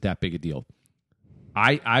really isn't that big a deal.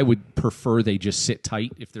 I would prefer they just sit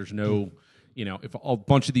tight if there's no, if a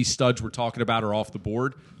bunch of these studs we're talking about are off the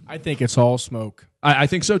board. I think it's all smoke. I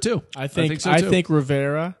think so too. I think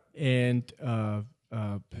Rivera and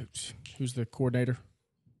who's the coordinator?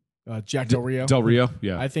 Jack Del Rio. Del Rio,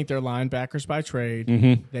 yeah. I think they're linebackers by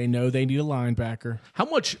trade. They know they need a linebacker. How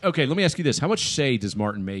much? Okay, let me ask you this: how much say does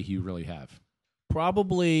Martin Mayhew really have?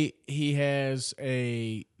 Probably he has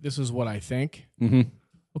a. This is what I think.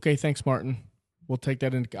 Okay, thanks, Martin. I'll take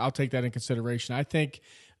that in consideration. I think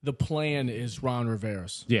the plan is Ron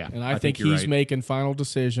Rivera's. Yeah, and I think he's making final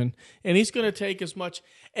decision, and he's going to take as much.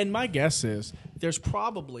 And my guess is there's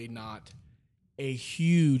probably not a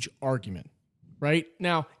huge argument. Right?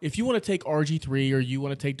 Now, if you want to take RG3 or you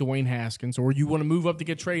want to take Dwayne Haskins or you want to move up to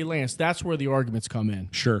get Trey Lance, that's where the arguments come in.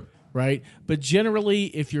 Sure. Right? But generally,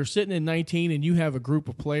 if you're sitting at 19 and you have a group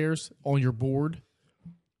of players on your board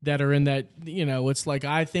that are in that, it's like,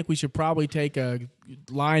 I think we should probably take a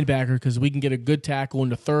linebacker because we can get a good tackle in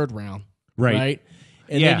the third round. Right?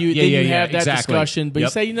 And then you have that discussion. But you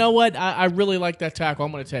say, you know what? I really like that tackle.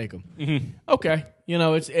 I'm going to take him. Okay.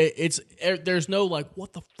 It's there's no like,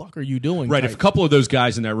 what the fuck are you doing? Right. If a couple of those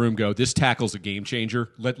guys in that room go, this tackle's a game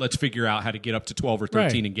changer, let's figure out how to get up to 12 or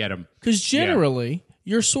 13 and get him. Because generally,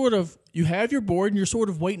 you're you have your board and you're sort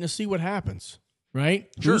of waiting to see what happens. Right?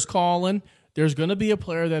 Sure. Who's calling? There's going to be a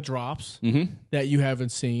player that drops that you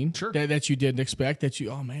haven't seen, that you didn't expect,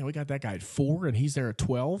 oh man, we got that guy at 4 and he's there at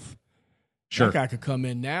 12. Sure. That guy could come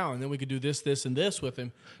in now, and then we could do this, and this with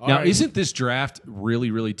him. Isn't this draft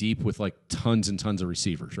really, really deep with like tons and tons of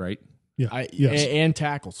receivers, right? Yeah. And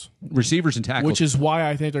tackles. Receivers and tackles. Which is why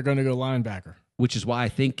I think they're going to go linebacker. Which is why I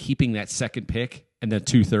think keeping that second pick and then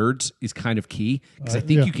 2/3 is kind of key, because I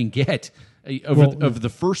think you can get, of the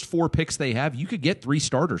first 4 picks they have, you could get 3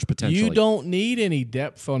 starters potentially. You don't need any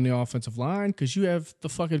depth on the offensive line because you have the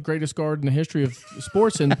fucking greatest guard in the history of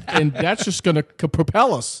sports, and that's just going to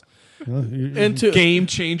propel us. And to Game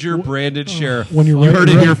changer, Brandon Sheriff. when you're you right- heard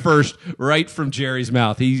it right. here first, right from Jerry's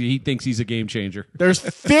mouth. He thinks he's a game changer. there's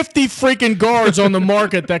 50 freaking guards on the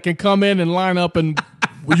market that can come in and line up and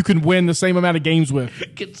you can win the same amount of games with.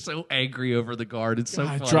 Gets so angry over the guard. It's so It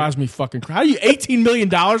funny. drives me fucking crazy. How are you $18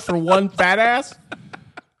 million for one fat ass?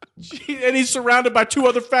 Gee, and he's surrounded by 2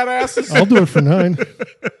 other fat asses. I'll do it for 9.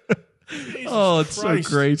 Oh, it's Christ.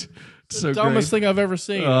 so great. It's so Dumbest great. thing I've ever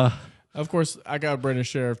seen. Of course, I got a Brendan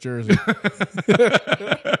Sheriff jersey.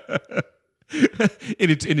 in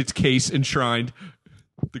its case enshrined,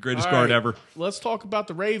 the greatest All guard right, ever. Let's talk about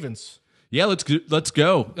the Ravens. Yeah, let's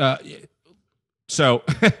go. So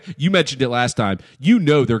you mentioned it last time. You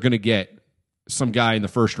know they're going to get some guy in the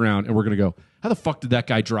first round, and we're going to go, how the fuck did that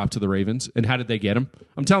guy drop to the Ravens, and how did they get him?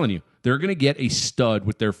 I'm telling you, they're going to get a stud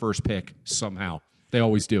with their first pick somehow. They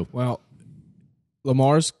always do. Well,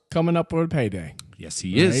 Lamar's coming up with a payday. Yes,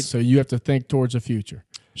 he Right? is. So you have to think towards the future.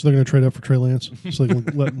 So they're going to trade up for Trey Lance so they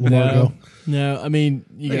can let Lamar go. No, I mean,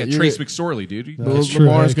 you They got got Trace McSorley, dude. That's true.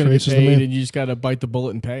 Lamar's Hey, going to Trace get is the paid, man. and you just got to bite the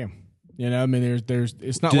bullet and pay him. You know, I mean, there's.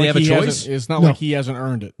 It's not Do they like have a he choice? hasn't. It's not No. like he hasn't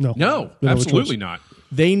earned it. No, No, They don't have a absolutely choice. not.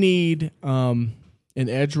 They need an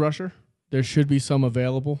edge rusher. There should be some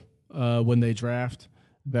available when they draft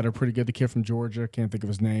that are pretty good. The kid from Georgia, can't think of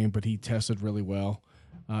his name, but he tested really well.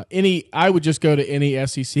 I would just go to any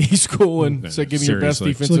SEC school and say, give me your best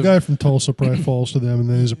Seriously. defensive. So the guy from Tulsa probably falls to them, and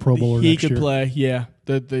then he's a Pro Bowler he next could year. play, yeah.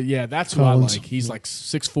 That's who I Collins. like. He's like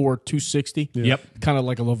 6'4", 260. Yep. Kind of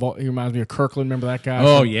like a Laval. He reminds me of Kirkland. Remember that guy?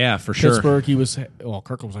 Oh from yeah, for sure. Pittsburgh. He was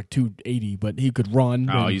Kirkland was like 280, but he could run.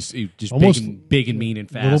 Oh, and- he's just Almost big and mean and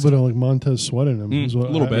A little fast. bit of like Montez Sweat in him. is what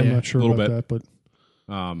a little bit. I'm Yeah. not sure A little about bit. that,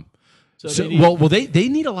 but so they need- they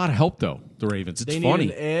need a lot of help though. The Ravens. It's They funny,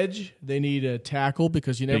 need an edge. They need a tackle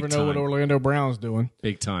because you never Big know what time. Orlando Brown's doing.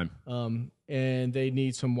 big time. And they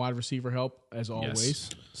need some wide receiver help as always.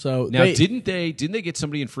 So Now, they didn't they get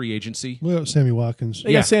somebody in free agency? well, Sammy Watkins.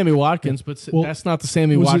 got Sammy Watkins, but Well, that's not the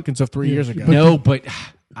Sammy was it- Watkins of 3 years ago. but- No, but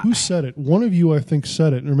Who said it? One of you, I think,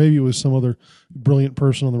 said it, or maybe it was some other brilliant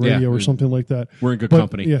person on the Yeah, radio or we- something like that. we're in good But,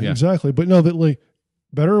 company. Yeah, Yeah. exactly. But no, that like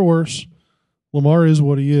better or worse, Lamar is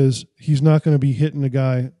what he is. He's not going to be hitting a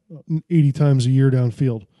guy 80 times a year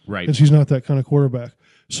downfield. Right. Because he's not that kind of quarterback.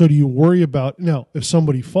 So do you worry about now if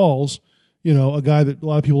somebody falls, a guy that a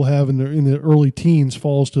lot of people have in the early teens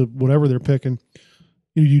falls to whatever they're picking,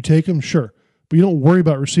 you take him, sure. But you don't worry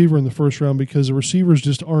about receiver in the first round because the receivers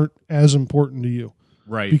just aren't as important to you.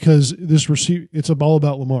 Right. Because this receiver, it's all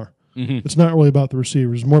about Lamar. It's not really about the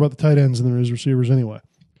receivers. It's more about the tight ends than there is receivers anyway.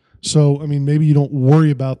 So, I mean, maybe you don't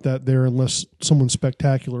worry about that there unless someone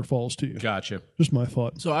spectacular falls to you. Gotcha. Just my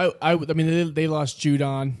thought. So I mean, they lost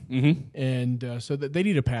Judon, and so they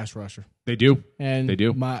need a pass rusher. They do. And They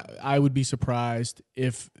do. I would be surprised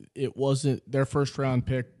if it wasn't their first round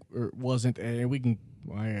pick or wasn't. And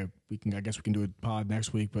I guess we can do a pod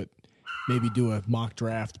next week, but maybe do a mock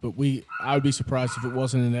draft. But I would be surprised if it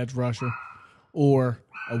wasn't an edge rusher or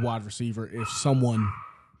a wide receiver if someone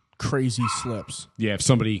crazy slips. Yeah. If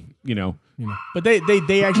somebody, But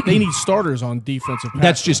they actually need starters on defensive. Pass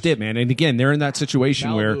that's just it, man. And again, they're in that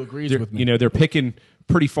situation Malibu where agrees they're, with me. they're picking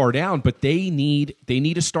pretty far down, but they need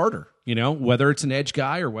a starter. Whether it's an edge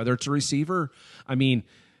guy or whether it's a receiver. I mean,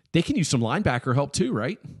 they can use some linebacker help too,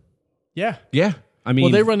 right? Yeah. Yeah. I mean,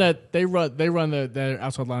 Well, they run the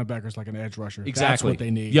outside linebackers like an edge rusher. exactly That's what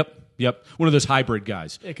they need. Yep. One of those hybrid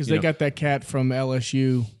guys. Yeah, because you they know. got that cat from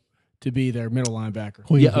LSU to be their middle linebacker.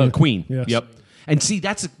 Queen. Yes. Yep. And see,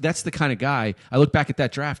 that's the kind of guy. I look back at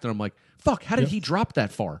that draft and I'm like, fuck, how did he drop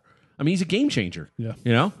that far? I mean, he's a game changer.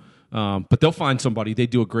 Yeah. But they'll find somebody. They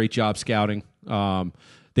do a great job scouting.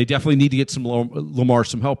 They definitely need to get some Lamar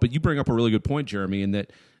some help. But you bring up a really good point, Jeremy, in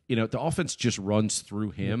that the offense just runs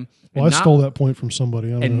through him. Well, and I stole that point from somebody.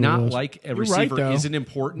 I don't and know who it not was. like a You're receiver right, though. isn't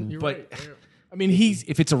important, but. I mean,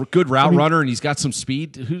 If it's a good route runner and he's got some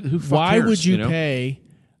speed, who fuck why cares, would you know? pay,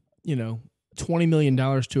 $20 million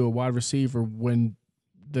to a wide receiver when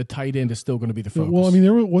the tight end is still going to be the focus? Well, I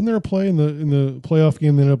mean, wasn't there a play in the playoff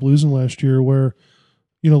game they ended up losing last year where,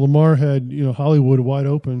 Lamar had Hollywood wide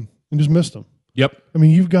open and just missed him. Yep. I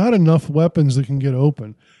mean, you've got enough weapons that can get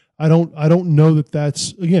open. I don't know that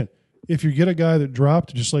that's again. If you get a guy that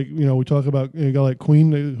dropped, just like we talk about a guy like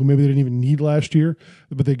Queen, who maybe they didn't even need last year,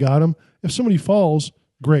 but they got him. If somebody falls,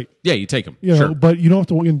 great. Yeah, you take him. Know, but you don't have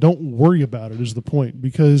to. Don't worry about it. Is the point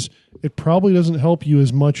because it probably doesn't help you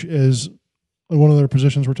as much as one of the other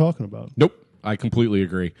positions we're talking about. Nope. I completely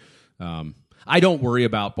agree. I don't worry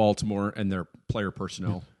about Baltimore and their player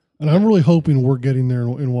personnel. And I'm really hoping we're getting there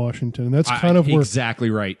in Washington, and that's kind of where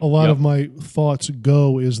exactly right. a lot of my thoughts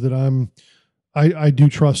go. Is that I do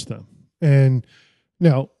trust them, and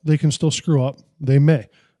Now they can still screw up. They may,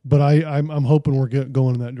 but I'm hoping we're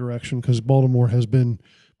going in that direction because Baltimore has been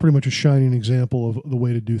pretty much a shining example of the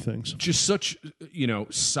way to do things. Just such,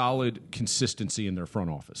 solid consistency in their front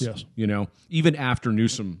office. Yes. Even after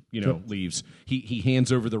Newsom, leaves, he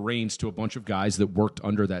hands over the reins to a bunch of guys that worked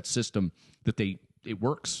under that system it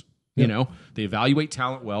works. They evaluate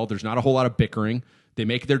talent well. There's not a whole lot of bickering. They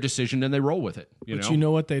make their decision and they roll with it. But you know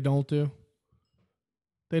what they don't do?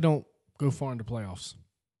 They don't go far into playoffs.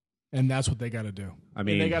 And that's what they got to do. I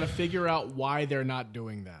mean, and they got to figure out why they're not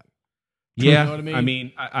doing that. Yeah, you know what I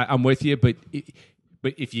mean? I'm with you, but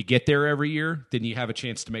if you get there every year, then you have a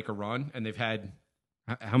chance to make a run. And they've had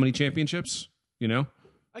how many championships?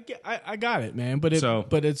 I got it, man. But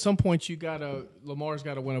at some point, Lamar's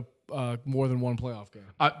got to win more than one playoff game.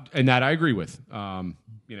 And that I agree with.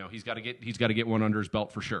 He's got to get one under his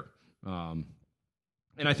belt for sure.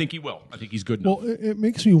 And I think he will. I think he's good enough. Well, it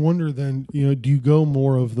makes me wonder. Then do you go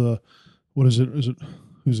more of the what is it? Is it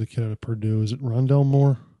who's the kid out of Purdue? Is it Rondell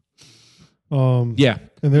Moore? Yeah,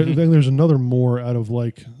 and then there's another Moore out of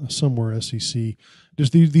like somewhere SEC.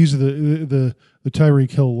 Just these are the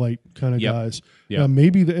Tyreek Hill light kind of guys. Yeah,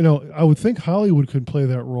 maybe I would think Hollywood could play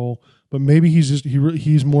that role, but maybe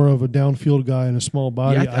he's more of a downfield guy in a small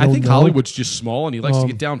body. Yeah, I think Hollywood's just small and he likes to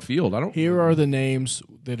get downfield. Here are the names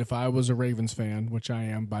that if I was a Ravens fan, which I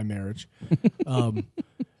am by marriage,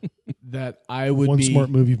 that I would one smart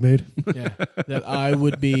move you've made. Yeah, that I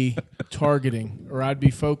would be targeting or I'd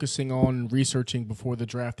be focusing on researching before the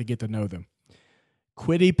draft to get to know them.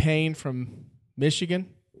 Quiddy Payne from Michigan.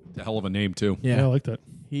 The hell of a name too. Yeah, I like that.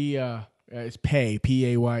 He it's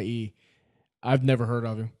Paye. I've never heard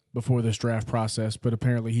of him before this draft process, but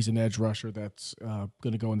apparently he's an edge rusher that's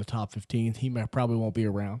going to go in the top 15. He probably won't be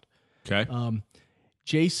around. Okay.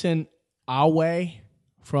 Jason Awe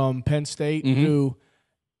from Penn State, who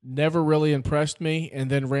never really impressed me, and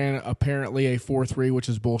then ran apparently a 4.3, which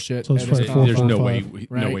is bullshit. So there's no way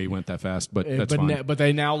right? he went that fast, but that's fine. But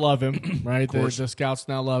they now love him, right? The scouts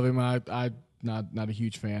now love him. I'm not a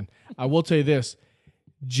huge fan. I will tell you this.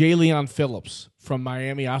 Jalen Phillips from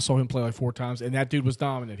Miami, I saw him play like 4 times, and that dude was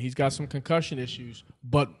dominant. He's got some concussion issues,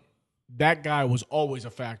 but that guy was always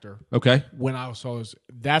a factor. Okay. When I saw this,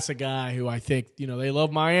 that's a guy who I think, they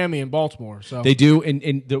love Miami and Baltimore. So they do,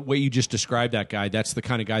 and the way you just described that guy, that's the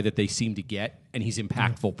kind of guy that they seem to get, and he's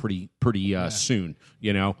impactful pretty soon,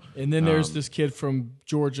 And then there's this kid from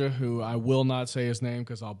Georgia who I will not say his name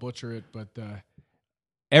because I'll butcher it, but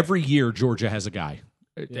every year Georgia has a guy.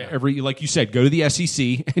 Every, like you said, go to the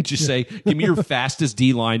SEC and just say, give me your fastest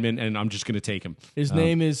D lineman, and I'm just going to take him. His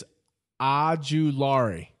name is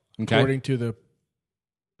Ajulari, according to the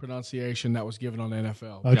pronunciation that was given on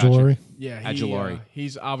NFL. Ajulari? Gotcha. Yeah. Ajulari.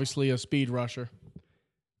 He's obviously a speed rusher.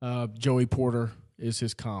 Joey Porter is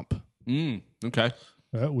his comp. Okay.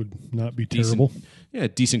 That would not be terrible. Yeah,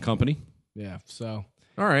 decent company. Yeah, so.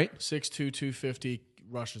 All right. 6'2", 250,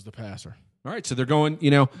 rushes the passer. All right, so they're going,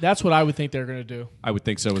 That's what I would think they're going to do. I would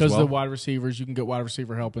think so as well. Because the wide receivers, you can get wide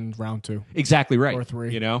receiver help in round 2. Exactly right. Or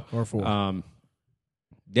 3. Or 4.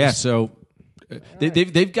 So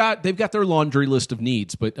they've got their laundry list of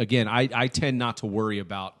needs, but again, I tend not to worry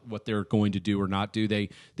about what they're going to do or not do. They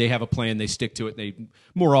have a plan, they stick to it, they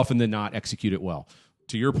more often than not execute it well.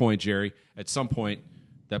 To your point, Jerry, at some point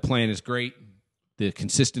that plan is great, the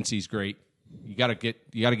consistency is great. You got to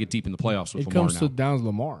get deep in the playoffs with Lamar now. It comes down to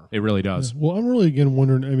Lamar. It really does. Yeah. Well, I'm really again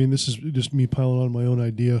wondering. I mean, this is just me piling on my own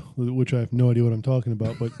idea, which I have no idea what I'm talking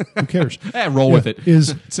about. But who cares? Roll with it.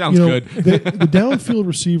 Sounds good. the downfield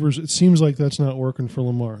receivers. It seems like that's not working for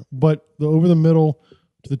Lamar. But the over the middle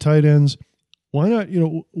to the tight ends. Why not?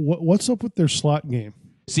 What's up with their slot game?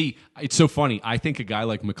 See, it's so funny. I think a guy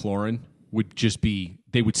like McLaurin would just be.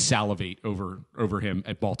 They would salivate over him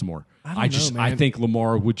at Baltimore. I think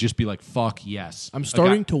Lamar would just be like, fuck yes. I'm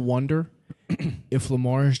starting to wonder if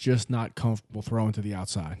Lamar is just not comfortable throwing to the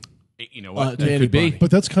outside. You know what? It could be.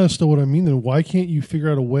 But that's kind of still what I mean. Then why can't you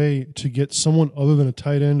figure out a way to get someone other than a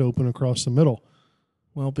tight end open across the middle?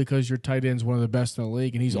 Well, because your tight end's one of the best in the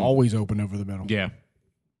league, and he's always open over the middle. Yeah.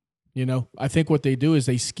 I think what they do is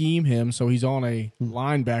they scheme him so he's on a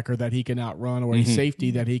linebacker that he can outrun or a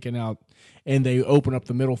safety that he can out, and they open up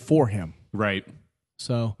the middle for him. Right.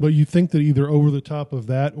 So, but you think that either over the top of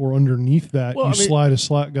that or underneath that, slide a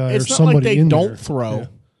slot guy or somebody in there. It's not like they don't throw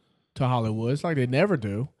to Hollywood. It's like they never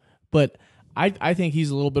do. But I think he's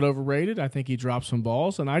a little bit overrated. I think he drops some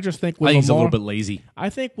balls, and I just think he's a little bit lazy. I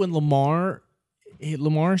think when Lamar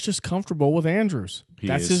is just comfortable with Andrews.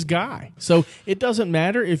 That's his guy. So it doesn't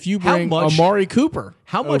matter if you bring Amari Cooper.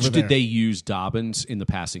 How much did they use Dobbins in the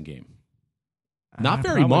passing game? Not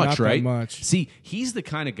very much, right? Much. See, he's the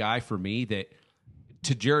kind of guy for me that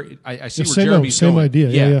to Jerry, I see Yeah, where same- no, Jeremy's same going. idea.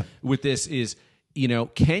 Yeah. With this is,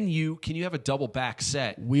 can you have a double back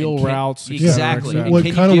set, Wheel and can- routes, exactly? etc. And What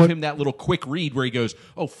can kinda you give what- him that little quick read where he goes,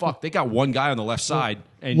 "Oh fuck, they got one guy on the left side,"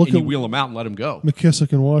 and Look you at- wheel him out and let him go.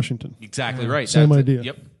 McKissick in Washington. Exactly right. Same That's it.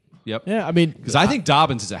 idea. Yep. Yeah, I mean, Because I think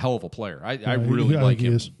Dobbins is a hell of a player. I really I like think he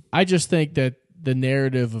him. is. I just think that the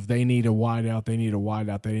narrative of they need a wideout, they need a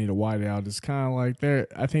wideout, they need a wideout is kind of like they're.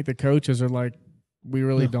 I think the coaches are like, we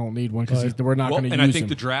really don't need one because we're not Well, going to and use I think him.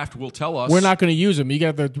 the draft will tell us We're not going to use him. We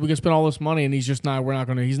can spend all this money and he's just not. We're not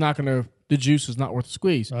going to. He's not going to. The juice is not worth the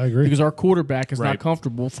squeeze. I agree. because our quarterback is Right. not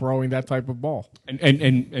comfortable throwing that type of ball.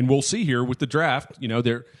 and we'll see here with the draft.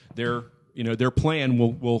 Their plan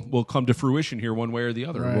will come to fruition here one way or the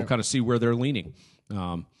other. Right. We'll kind of see where they're leaning.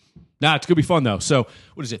 It's gonna be fun though. So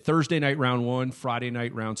what is it? Thursday night round 1, Friday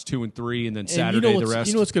night rounds 2 and 3, and then Saturday the rest.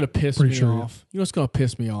 You know what's going to piss Pretty me sure, yeah. off? You know what's going to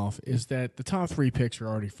piss me off is that the top 3 picks are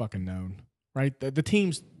already fucking known, right? The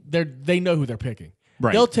teams they know who they're picking.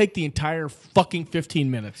 Right. They'll take the entire fucking 15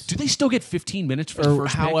 minutes. Do they still get 15 minutes for the Or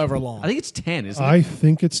first pick? however long. I think it's 10, isn't it? I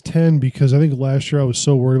think it's 10 because I think last year I was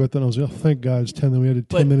so worried about that. I was like, oh, thank God it's 10. Then we had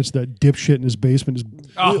 10 minutes of that dipshit in his basement just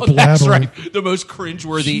Oh, that's blabbering. right. The most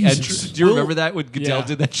cringeworthy Jesus. entrance. Do you remember that when Goodell Yeah.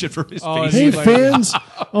 did that shit from his Oh, face? Hey, He's like- fans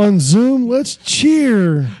on Zoom, let's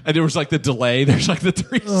cheer. And there was like the delay. There's like the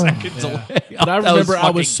 3-second delay. But I That remember I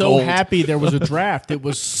fucking was so gold. happy there was a draft. It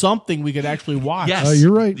was something we could actually watch. Yes,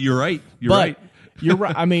 You're right. You're right. You're but right. you're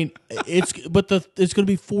right. I mean, it's going to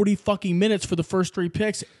be 40 fucking minutes for the first 3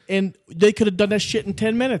 picks, and they could have done that shit in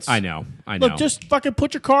 10 minutes. I know. Look, just fucking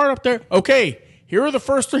put your card up there. Okay, here are the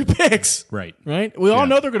first 3 picks. Right. Right. We all Yeah.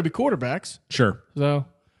 know they're going to be quarterbacks. Sure. So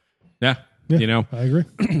Yeah. Yeah, I agree.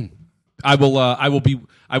 I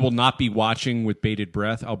will not be watching with bated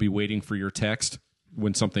breath. I'll be waiting for your text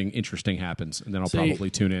when something interesting happens, and then I'll see, probably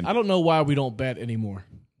tune in. I don't know why we don't bet anymore.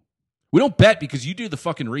 We don't bet because you do the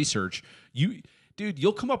fucking research.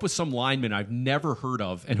 You'll come up with some lineman I've never heard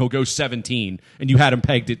of, and he'll go 17, and you had him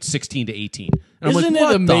pegged at 16 to 18. And I'm Isn't like, it what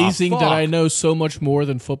the amazing that fuck? I know so much more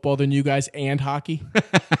than football than you guys and hockey?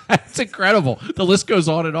 It's incredible. The list goes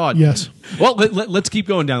on and on. Yes. Well, let's keep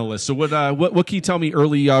going down the list. So what can you tell me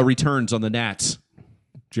early returns on the Nats,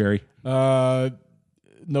 Jerry? No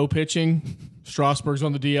pitching. Strasburg's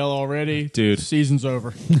on the DL already. Dude. Season's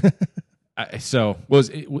over. So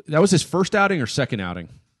that was his first outing or second outing?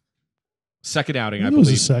 Second outing, I It was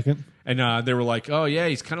a believe. second. And they were like, "Oh yeah,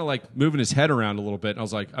 he's kind of like moving his head around a little bit." And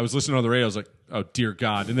I was listening on the radio. I was like, "Oh dear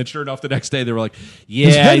God!" And then sure enough, the next day they were like, "Yeah,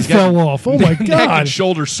 His head he's fell got off. Oh, my neck God. and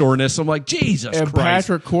shoulder soreness." I'm like, Jesus And Christ!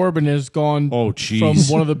 Patrick Corbin has gone Oh, from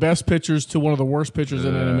jeez. one of the best pitchers to one of the worst pitchers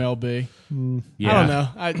in MLB. Yeah. I don't know.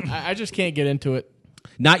 I just can't get into it.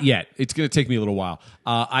 Not yet. It's going to take me a little while.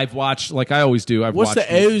 I've watched, like I always do. What's watched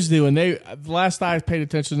the O's doing? The last I paid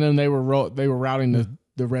attention to them, they were routing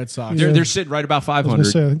the Red Sox. They're sitting right about I was 500. gonna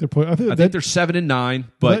say, I think they're putting. I think, I think that, they're 7 and 9.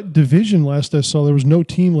 But that division last I saw, there was no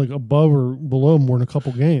team like above or below more than a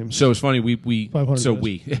couple games. so it's funny. We 500 so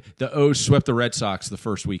guys. the O's swept the Red Sox the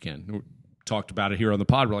first weekend. We talked about it here on the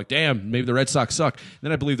pod. We're like, damn, maybe the Red Sox suck.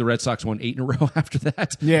 Then I believe the Red Sox won 8 in a row after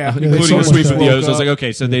that. Yeah. they including the suck sweep like of the that. O's. I was like,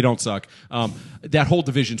 okay, so they don't suck. That whole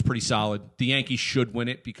division's pretty solid. The Yankees should win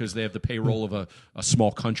it because they have the payroll of a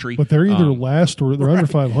small country. But they're either last or they're under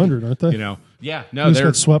 500, aren't they? Yeah, They no, just they're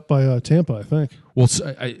got swept by Tampa, I think. well.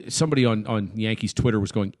 Somebody on Yankees Twitter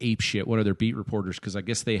was going ape shit. One of their beat reporters, because I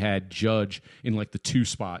guess they had Judge in like the 2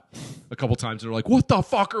 spot a couple times. They're like, "What the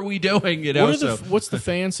fuck are we doing?" You know. What's the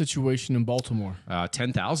fan situation in Baltimore?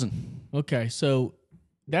 10,000. Okay, so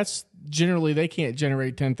that's generally they can't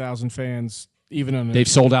generate 10,000 fans even on. They've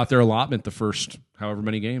sold out their allotment the first however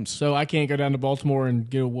many games. So I can't go down to Baltimore and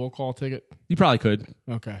get a will call ticket. You probably could.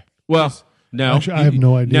 Okay. Well, no, Actually, I have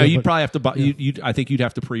no idea, No, you'd but- probably have to buy. I think you'd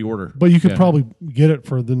have to pre-order. But you could Yeah. probably get it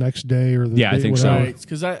for the next day or the Yeah, I day, think so. whatever. Right,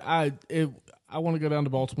 because I want to go down to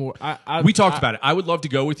Baltimore. We talked about it. I would love to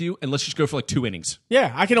go with you, and let's just go for like 2 innings.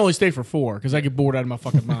 Yeah, I can only stay for 4 because I get bored out of my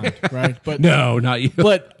fucking mind. Right, but No, not you.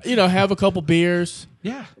 but have a couple beers.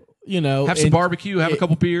 yeah, Have have some barbecue, have a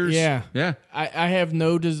couple beers. Yeah, yeah. I have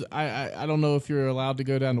no. I don't know if you're allowed to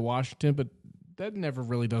go down to Washington, but that never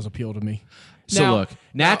really does appeal to me. So Now- look,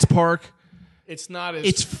 Nats Park. It's not as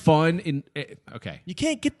It's fun. Okay, you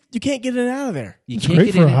can't get it out of there. you It's can't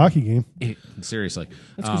great get for a in hockey game. seriously.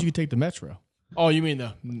 That's because you can take the Metro. Oh, you mean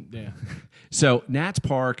yeah? So Nats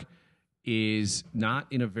Park is not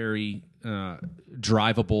in a very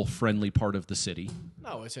drivable, friendly part of the city.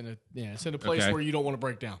 No, it's in a place Okay. where you don't want to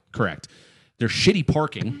break down. Correct. There's shitty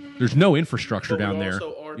parking. There's no infrastructure down we there.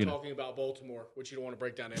 also are you know. talking about Baltimore, which you don't want to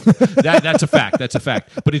break down. That's a fact. That's a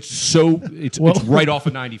fact. But it's right off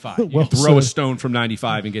of 95. You Well can throw a said. stone from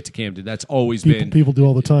 95 and get to Camden. That's always People, been people do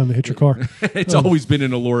all the time. They hit your car. it's always been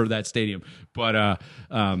an allure of that stadium. But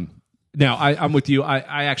now I'm with you.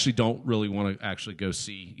 I actually don't really want to actually go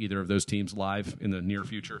see either of those teams live in the near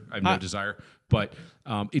future. I have no desire. But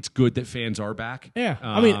it's good that fans are back. Yeah,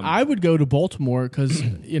 I mean, I would go to Baltimore because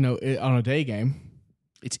on a day game,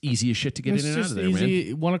 it's easy as shit to get it's in and out just of there,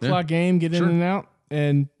 easy. man. 1 o'clock game, get Sure. in and out,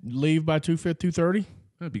 and leave by 2:30.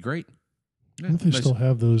 That'd be great. I don't think they still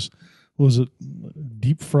have those. What was it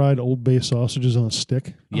deep fried Old Bay sausages on a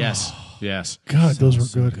stick? Yes, yes. God, those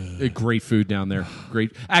were good. Great food down there.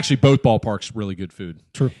 Great. Actually, both ballparks really good food.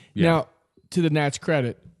 True. Yeah. Now, to the Nats'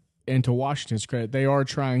 credit and to Washington's credit, they are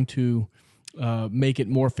trying to make it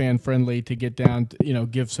more fan friendly to get down.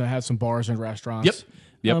 Have some bars and restaurants.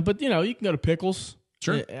 Yep. But you can go to Pickles.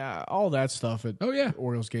 Sure. All that stuff at yeah.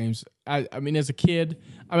 Orioles games. I mean, as a kid,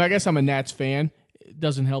 I guess I'm a Nats fan. It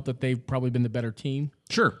doesn't help that they've probably been the better team,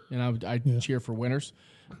 Sure. and I cheer for winners.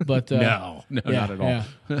 But No, not at all. Yeah.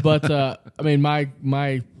 But I mean, my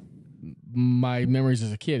memories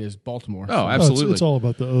as a kid is Baltimore. Oh, Oh, absolutely. it's all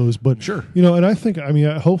about the O's, but Sure. And I think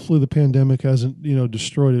hopefully the pandemic hasn't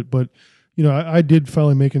destroyed it, but I did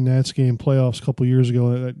finally make a Nats game playoffs a couple years ago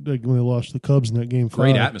when they lost to the Cubs in that game.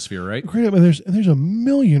 Great 5. atmosphere, right? Great, and there's a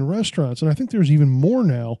million restaurants, and I think there's even more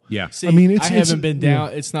now. Yeah. See, I mean, I haven't been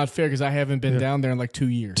down. It's not fair because I haven't been down there in like 2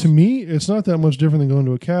 years. To me, it's not that much different than going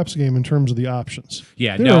to a Caps game in terms of the options.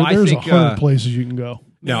 Yeah, There's I think 100 places you can go.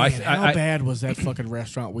 No, Man, how bad was that fucking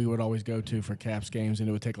restaurant we would always go to for Caps games, and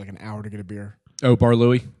it would take like an hour to get a beer. Oh, Bar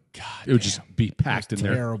Louie. God, It would just be packed in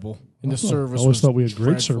there. terrible. And the I service. always was thought we had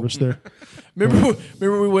great dreadful. service there. Remember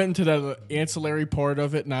we went into the ancillary part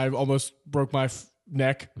of it, and I almost broke my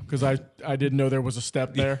neck because I didn't know there was a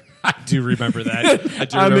step there. I do remember that.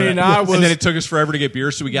 I mean, I was- and then it took us forever to get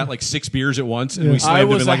beers, so we got like 6 beers at once, and we I slammed them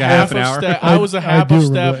was in like a a half an of hour. step. I was a half do a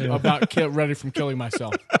remember step that, yeah. about ready from killing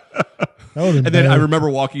myself. That would've been And then bad. I remember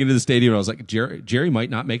walking into the stadium, and I was like, Jerry might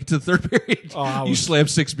not make it to the third period. I You was- slammed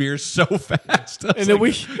 6 beers so fast. And then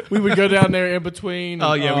we would go down there in between.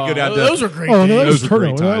 Oh, yeah, we go down to- Those are great. Oh, no, that days. was Those were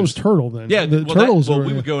Turtle. great That was times. Turtle then. Yeah, the well, Turtles.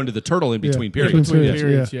 we would go into the turtle in between periods. in between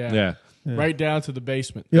periods, periods, Yeah. right down to the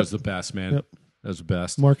basement. That was the best, man. Yep. That was the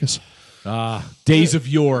best. Marcus. Days of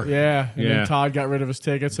yore. Yeah, and Yeah. then Todd got rid of his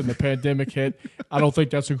tickets, and the pandemic hit. I don't think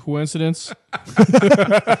that's a coincidence.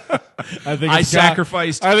 I think I it's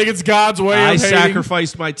sacrificed. I think it's God's way. I of hating.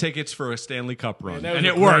 sacrificed my tickets for a Stanley Cup run, That and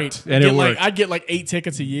was it great. worked. And it worked. I'd get like 8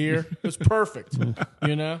 tickets a year. It was perfect.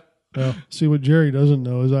 you know. Well, see, what Jerry doesn't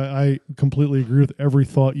know is I completely agree with every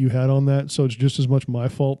thought you had on that. So it's just as much my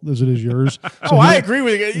fault as it is yours. So I agree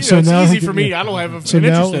with you. so It's now easy he can- for me. yeah. I don't have an So now,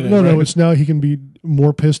 interest in it. no, right? it's now he can be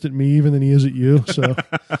more pissed at me even than he is at you. So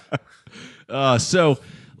So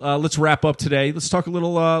let's wrap up today. Let's talk a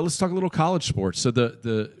little college sports. So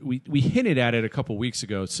we hinted at it a couple weeks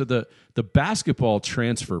ago. So the basketball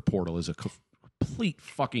transfer portal is a complete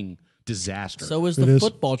fucking disaster. So is It the is.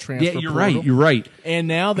 football transfer. yeah, you're portal. right. You're right. And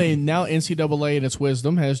now NCAA in its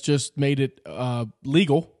wisdom has just made it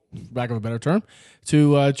legal, lack of a better term,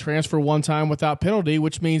 to transfer one time without penalty,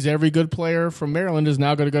 which means every good player from Maryland is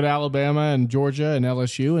now going to go to Alabama and Georgia and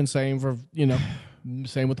LSU, and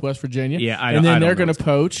same with West Virginia. Yeah, and then they're going to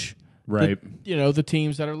poach, Right. the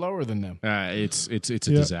teams that are lower than them. It's a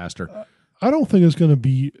disaster. I don't think it's going to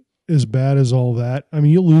be as bad as all that. I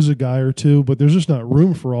mean, you'll lose a guy or two, but there's just not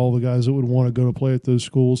room for all the guys that would want to go to play at those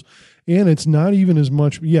schools. And it's not even as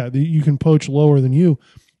much. Yeah, you can poach lower than you,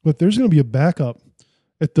 but there's going to be a backup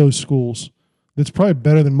at those schools that's probably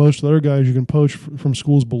better than most of the other guys you can poach from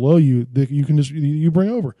schools below you that you can just you bring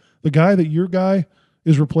over. The guy that your guy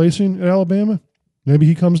is replacing at Alabama, maybe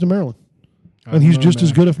he comes to Maryland. And he's just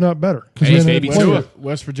as good, if not better. 'Cause Hey, then maybe they play Tua. it.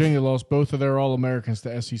 West Virginia lost both of their All-Americans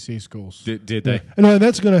to SEC schools. Did they? And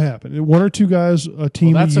that's going to happen. One or two guys, a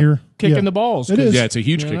team That's a a year. kick Yeah. in the balls. It 'cause- is. Yeah, it's a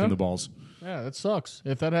huge You kick know? in the balls. Yeah, that sucks.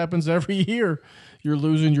 If that happens every year, you're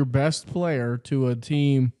losing your best player to a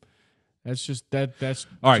team. That's just that's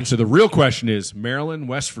All right. So the real question is Maryland,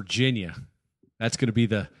 West Virginia. That's going to be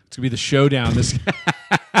the showdown. This.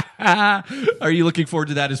 Are you looking forward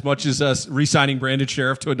to that as much as us re-signing Brandon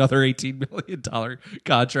Sheriff to another $18 million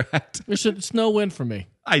contract? it's no win for me.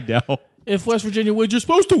 I know. If West Virginia wins, you're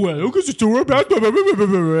supposed to win because it's too bad.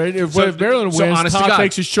 If Maryland so wins, honest to Todd God,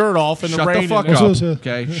 takes his shirt off in the Shut rain. the fuck and- up. So-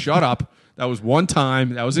 Okay, shut up. That was one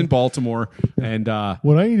time. That was in Baltimore, and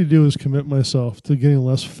What I need to do is commit myself to getting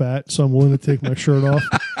less fat, so I'm willing to take my shirt off,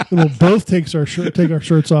 and we'll both take our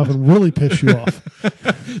shirts off and really piss you off.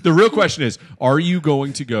 the real question is: are you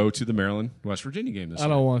going to go to the Maryland West Virginia game this I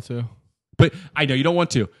year? don't want to. But I know you don't want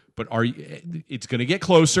to. But it's going to get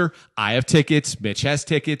closer. I have tickets. Mitch has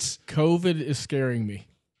tickets. COVID is scaring me.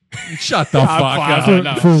 Shut the fuck up.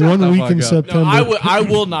 For Shut one the week fuck in up. September. I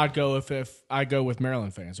will not go if I go with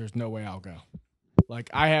Maryland fans. There's no way I'll go. Like,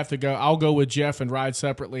 I have to go. I'll go with Jeff and ride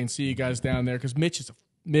separately and see you guys down there because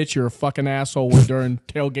Mitch, you're a fucking asshole during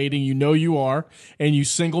tailgating. You know you are, and you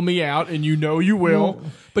single me out, and you know you will.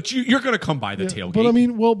 But you're going to come by the tailgate. But I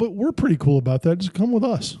mean, but we're pretty cool about that. Just come with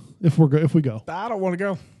us if we go. I don't want to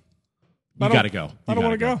go. You got to go. I don't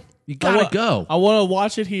want to go. You got to go. I want to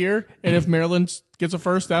watch it here, and if Maryland gets a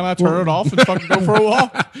first down, I turn it off and fucking go for a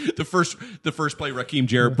walk. The first play, Raheem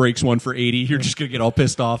Jarrett breaks one for 80. You're just going to get all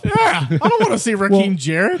pissed off. Yeah, I don't want to see Raheem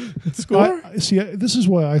Jarrett score. This is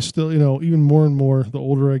why I still, even more and more, the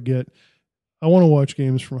older I get, I want to watch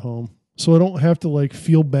games from home. So I don't have to like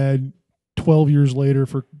feel bad 12 years later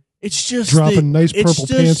for it's just dropping nice purple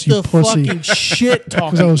pants, you pussy. Fucking shit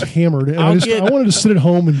talking. Because I was hammered. And I wanted to sit at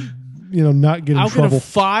home and not get in trouble. I'll get a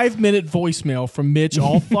 5-minute voicemail from Mitch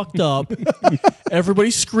all fucked up.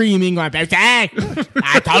 Everybody screaming like, "Hey,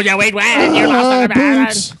 I told you we'd win. You lost the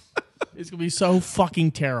balance." It's going to be so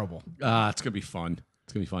fucking terrible. It's going to be fun.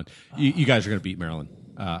 It's going to be fun. You guys are going to beat Maryland.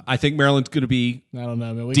 I think Maryland's going to be I don't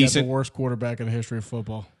know, man. We decent. got the worst quarterback in the history of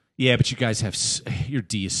football. Yeah, but you guys have your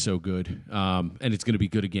D is so good, and it's going to be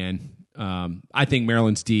good again. I think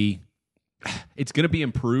Maryland's D, it's going to be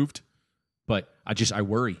improved, but I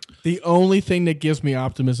worry. The only thing that gives me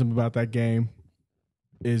optimism about that game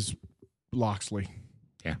is Loxley.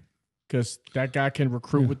 Yeah, because that guy can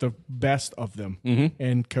recruit with the best of them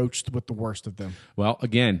and coach with the worst of them. Well,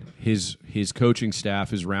 again, his coaching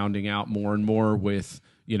staff is rounding out more and more with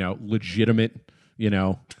legitimate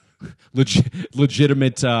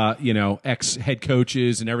legitimate ex head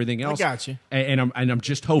coaches and everything else. I got you. And I'm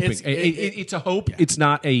just hoping it's a hope. Yeah. It's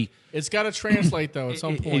not a. It's got to translate though at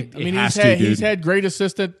some point. He's had great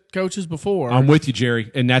assistant coaches before. I'm with you, Jerry,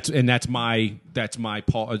 and that's my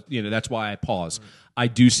pause. That's why I pause. I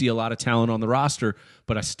do see a lot of talent on the roster,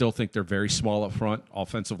 but I still think they're very small up front,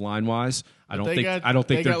 offensive line wise. I don't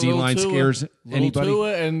think their D line scares anybody.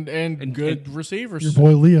 Tua and good receivers. Your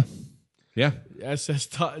boy Leah. Yeah, that's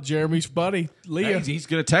Jeremy's buddy, Leah. He's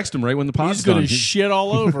going to text him right when the pod's He's going to shit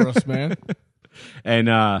all over us, man. And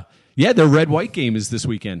their red-white game is this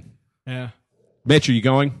weekend. Yeah, Mitch, are you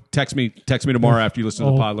going? Text me tomorrow after you listen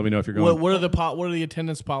to the pod. Let me know if you're going. What are the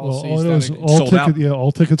attendance policies?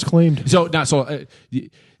 All tickets claimed.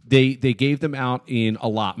 They gave them out in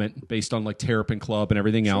allotment based on like Terrapin Club and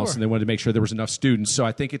everything else, and they wanted to make sure there was enough students. So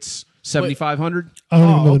I think it's 7,500. I don't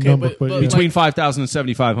even know the number, but between 5,000 and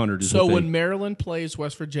 7,500 is. So when Maryland plays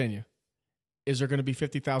West Virginia, is there going to be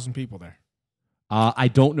 50,000 people there? I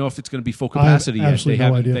don't know if it's going to be full capacity yet.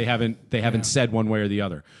 They haven't said one way or the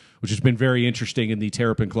other, which has been very interesting in the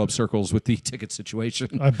Terrapin Club circles with the ticket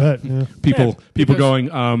situation. I bet. Yeah. People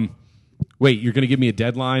going, wait, you're going to give me a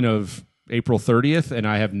deadline of April 30th, and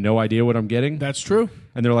I have no idea what I'm getting? That's true.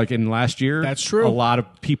 And they're like, in last year, that's true. A lot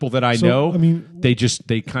of people that I know, they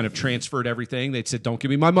kind of transferred everything. They said, don't give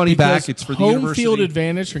me my money back. It's for the university. Home field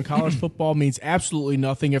advantage in college football means absolutely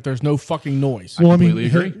nothing if there's no fucking noise. I completely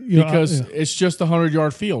agree. Because it's just a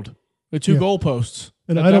 100-yard field. The two goalposts.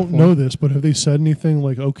 And I don't know this, but have they said anything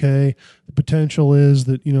like, okay, the potential is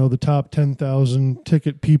that, the top 10,000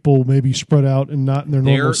 ticket people may be spread out and not in their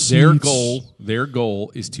normal seats? Their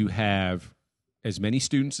goal is to have as many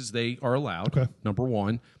students as they are allowed, number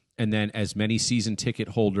one, and then as many season ticket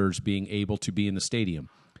holders being able to be in the stadium.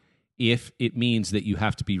 If it means that you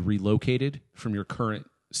have to be relocated from your current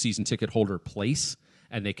season ticket holder place,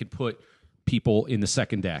 and they could put people in the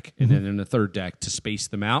second deck and then in the third deck to space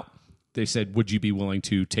them out, they said, would you be willing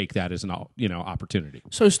to take that as an opportunity?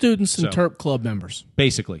 So students and Terp Club members.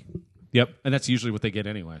 Basically. Yep. And that's usually what they get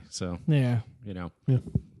anyway. So, yeah.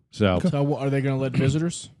 So are they going to let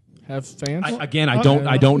visitors have fans? I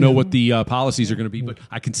don't know what the policies are going to be, but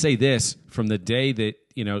I can say this from the day that,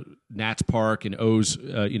 Nats Park and O's,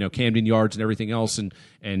 Camden Yards and everything else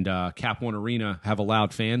and Cap One Arena have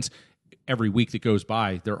allowed fans. Every week that goes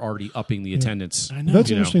by, they're already upping the attendance. I know.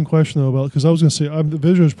 That's an interesting question, though, because I was going to say the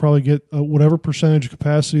visitors probably get whatever percentage of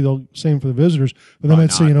capacity they'll same for the visitors, but then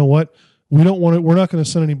I'd say, you know what, we don't want it. We're not going to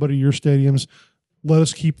send anybody to your stadiums. Let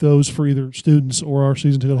us keep those for either students or our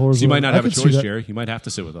season ticket holders. So you might not have a choice, Jerry. You might have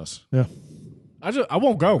to sit with us. Yeah, I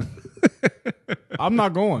won't go. I'm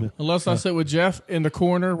not going unless I sit with Jeff in the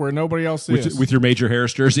corner where nobody else is with your Major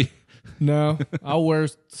Harris jersey. No, I'll wear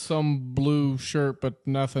some blue shirt, but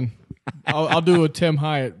nothing. I'll do a Tim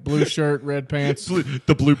Hyatt, blue shirt, red pants.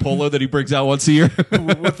 The blue polo that he brings out once a year.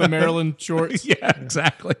 With the Maryland shorts. Yeah,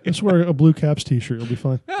 exactly. Just wear a blue Caps t-shirt. You'll be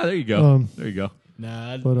fine. Yeah, there you go. There you go.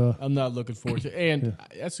 Nah, But, I'm not looking forward to it. And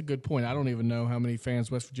that's a good point. I don't even know how many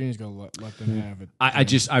fans West Virginia's going to let them have it.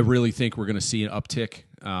 I really think we're going to see an uptick,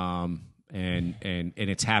 and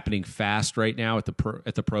it's happening fast right now at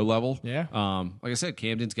the pro level. Yeah. Like I said,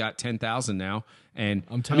 Camden's got 10,000 now, and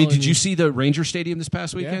I'm telling did you you. see the Ranger Stadium this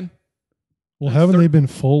past weekend? well, haven't they been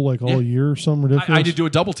full like all year or something ridiculous? I did do a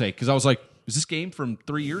double take because I was like, "Is this game from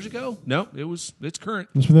 3 years ago?" No, it's current.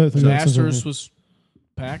 It's been that thing that since Masters was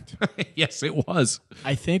packed. Yes, it was.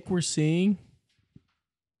 I think we're seeing.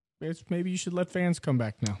 Maybe you should let fans come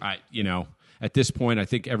back now. At this point, I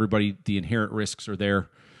think everybody, the inherent risks are there.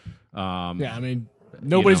 Yeah, I mean,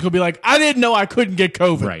 nobody's going to be like, I didn't know I couldn't get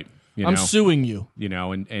COVID. Right. I'm suing you.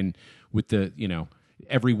 And with the,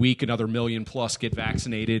 every week another million plus get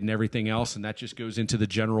vaccinated and everything else, and that just goes into the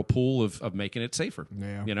general pool of making it safer.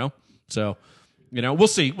 Yeah. So, we'll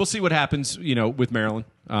see. We'll see what happens, with Maryland.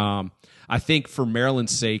 I think for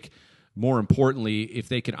Maryland's sake, more importantly, if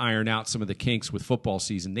they can iron out some of the kinks with football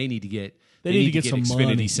season, they need to get some Xfinity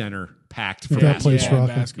money. Center packed for that place basketball.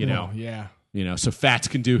 rocking. Basketball. Yeah. So Fats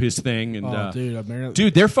can do his thing, and Maryland.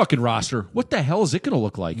 dude, their fucking roster. What the hell is it going to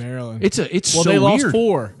look like? Maryland. It's Well, so they weird. lost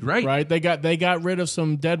 4. Right. Right. They got rid of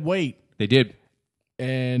some dead weight, They did.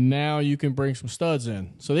 and now you can bring some studs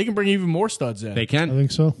in. So they can bring even more studs in. They I can.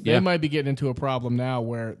 think so. They Yeah. might be getting into a problem now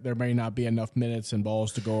where there may not be enough minutes and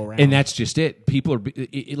balls to go around. And that's just it. People are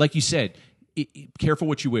like you said. Careful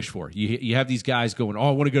what you wish for. You have these guys going, "Oh,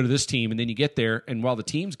 I want to go to this team," and then you get there, and while the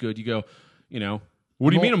team's good, you go, what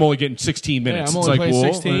do you mean I'm only getting 16 minutes? I'm It's only like, playing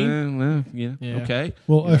well, 16. Yeah, okay.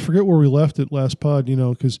 Well, I forget where we left it last pod,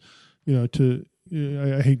 because,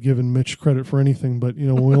 I hate giving Mitch credit for anything, but,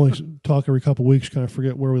 when we only talk every couple of weeks, kind of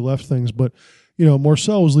forget where we left things. But,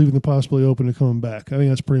 Marcel was leaving the possibility open to coming back. I think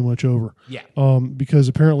that's pretty much over. Yeah. Because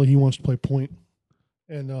apparently he wants to play point,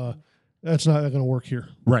 and that's not going to work here.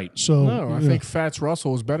 Right. So No, I think Fats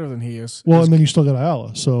Russell is better than he is. Well, and then you still got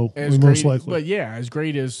Ayala, so most likely. But yeah, as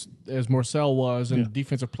great as Marcel was, and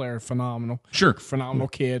defensive player, phenomenal. Sure. Phenomenal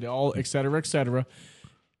kid, all et cetera, et cetera.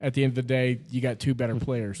 At the end of the day, you got 2 better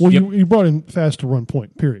players. Well, you brought in Fast to run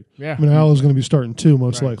point, period. Yeah. I mean, Ayala's going to be starting too,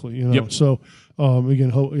 most likely. Yep. So, again,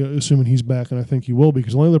 assuming he's back, and I think he will,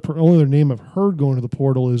 because the only other name I've heard going to the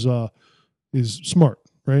portal is Smart,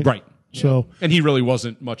 right? Right. So, And he really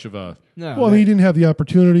wasn't much of a. No, well, I mean, he didn't have the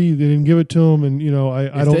opportunity. They didn't give it to him, and I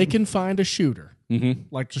if don't. they can find a shooter,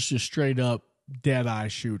 Mm-hmm. like just a straight up dead eye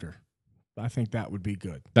shooter, I think that would be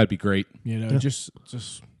good. That'd be great. Just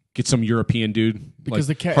Get some European dude. Because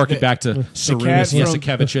like, the cat- harken the- back to cat Sarunas from-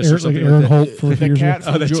 Jasikevičius or something Aaron like that. Holt from a few the years cat ago.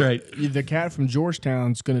 from Oh, that's right. The cat from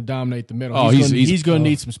Georgetown's going to dominate the middle. Oh, he's going to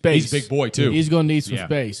need some space. He's a big boy, too. He's going to need some Yeah.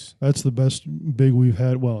 space. That's the best big we've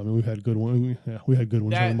had. Well, I mean, we've had good ones. We had good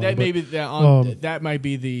ones. That never mind, may but- be that might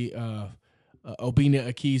be the Obina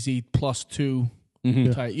Akizi +2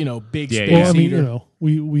 type. Big Yeah, space yeah. Well, I mean, eater.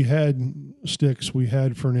 we had Sticks, we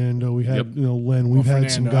had Fernando, we had Yep. Len, we've had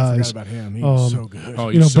some Fernando, I guys. forgot about him. He was so good. Oh,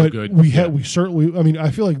 he's so but good. we Yeah. had we certainly. I mean, I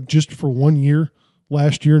feel like just for 1 year,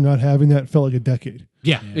 last year, not having that felt like a decade.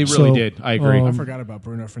 Yeah, it really So, did. I agree. I forgot about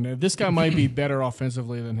Bruno Fernandez. This guy might be better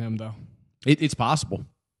offensively than him, though. It's possible.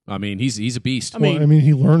 I mean, he's a beast. I mean,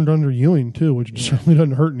 he learned under Ewing too, which certainly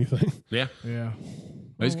doesn't hurt anything. Yeah. Yeah.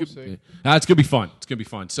 It's we'll good. see. It's gonna be fun. It's gonna be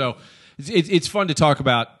fun. So it's fun to talk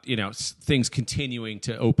about things continuing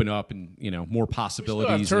to open up and more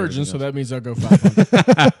possibilities. Still have and Turgeon, so everything that means I'll go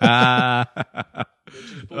 500.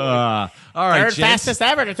 else. All right, Third gents. fastest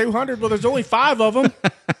ever to 200. Well, there's only 5 of them.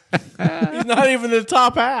 He's not even in the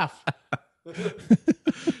top half.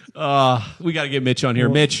 We got to get Mitch on here.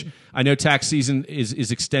 Mitch, I know tax season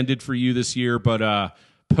is extended for you this year, but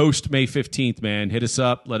post May 15th, man, hit us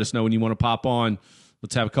up. Let us know when you want to pop on.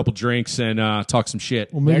 Let's have a couple drinks and talk some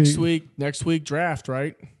shit. Well, maybe, Next week, draft,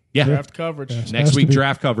 right? Yeah. Draft coverage. Yes. Next Has to week, be.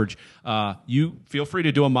 draft coverage. You feel free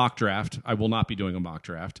to do a mock draft. I will not be doing a mock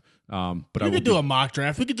draft. But I We will could do a mock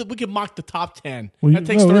draft. We could mock the top 10. Well, That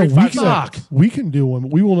takes no, 35 we can, seconds. we can do one.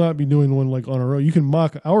 We will not be doing one like on our own. You can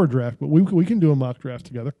mock our draft, but we can do a mock draft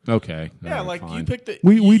together. Okay. Yeah, All right, like fine. you pick the.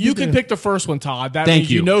 We you did can that. pick the first one, Todd. That Thank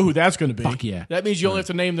means you. know who that's going to be. Fuck yeah. That means you only have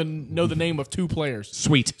to know the name of 2 players.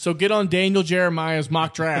 Sweet. So get on Daniel Jeremiah's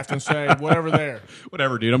mock draft and say whatever there.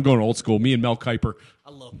 Whatever, dude. I'm going old school. Me and Mel Kiper. I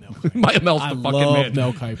love Mel Kiper. Mel's the I fucking love man.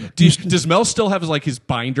 Mel Kiper. Does Mel still have his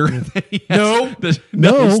binder? that he has? No.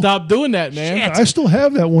 No. Stop doing that, man. Shit. I still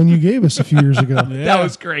have that one you gave us a few years ago. That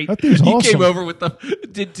was great. That thing's he awesome. came over with the.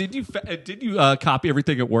 Did you copy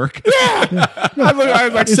everything at work? I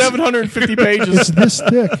had like 750 It's pages. this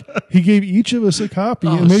thick. He gave each of us a copy,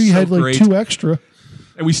 and maybe he so had like great. 2 extra.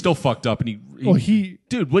 and we still fucked up. And Well, he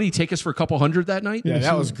dude, would he take us for a couple hundred that night? Yeah,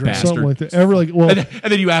 that was great. Bastard. something like that. Well, And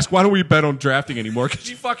then you ask, why don't we bet on drafting anymore? Because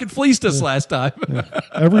you fucking fleeced us last time.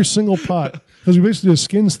 every single pot because we basically did a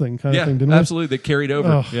skins thing kind of thing, didn't absolutely. That carried over.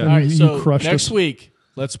 Oh, yeah. and All right, you so crushed next us. week,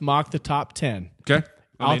 let's mock the top 10. Okay.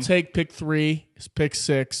 I'll take pick 3, pick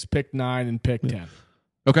 6, pick 9, and pick 10.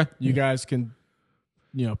 Okay. You guys can,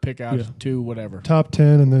 pick out 2, whatever. we? Top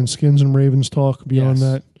 10, and then skins and Ravens talk beyond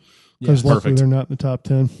Yes. that because Yes. luckily Perfect. they're not in the top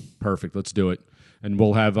 10. Perfect. Let's do it. And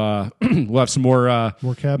we'll have some more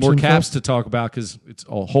Caps more info? caps to talk about because it's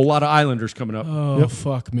a whole lot of Islanders coming up. Oh,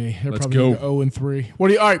 fuck me. They're Let's probably go. 0-3.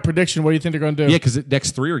 All right, prediction. What do you think they're going to do? Yeah, because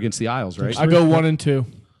next 3 are against the Isles, right? I go 1-2.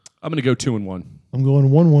 I'm going to go 2-1. I'm going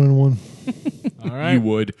 1-1-1. All right. You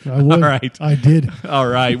would. I would. All right. I did. All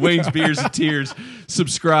right. Wings, Beers, and Tears.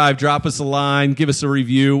 Subscribe. Drop us a line. Give us a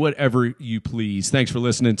review. Whatever you please. Thanks for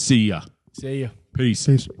listening. See ya. See ya. Peace.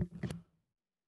 Peace.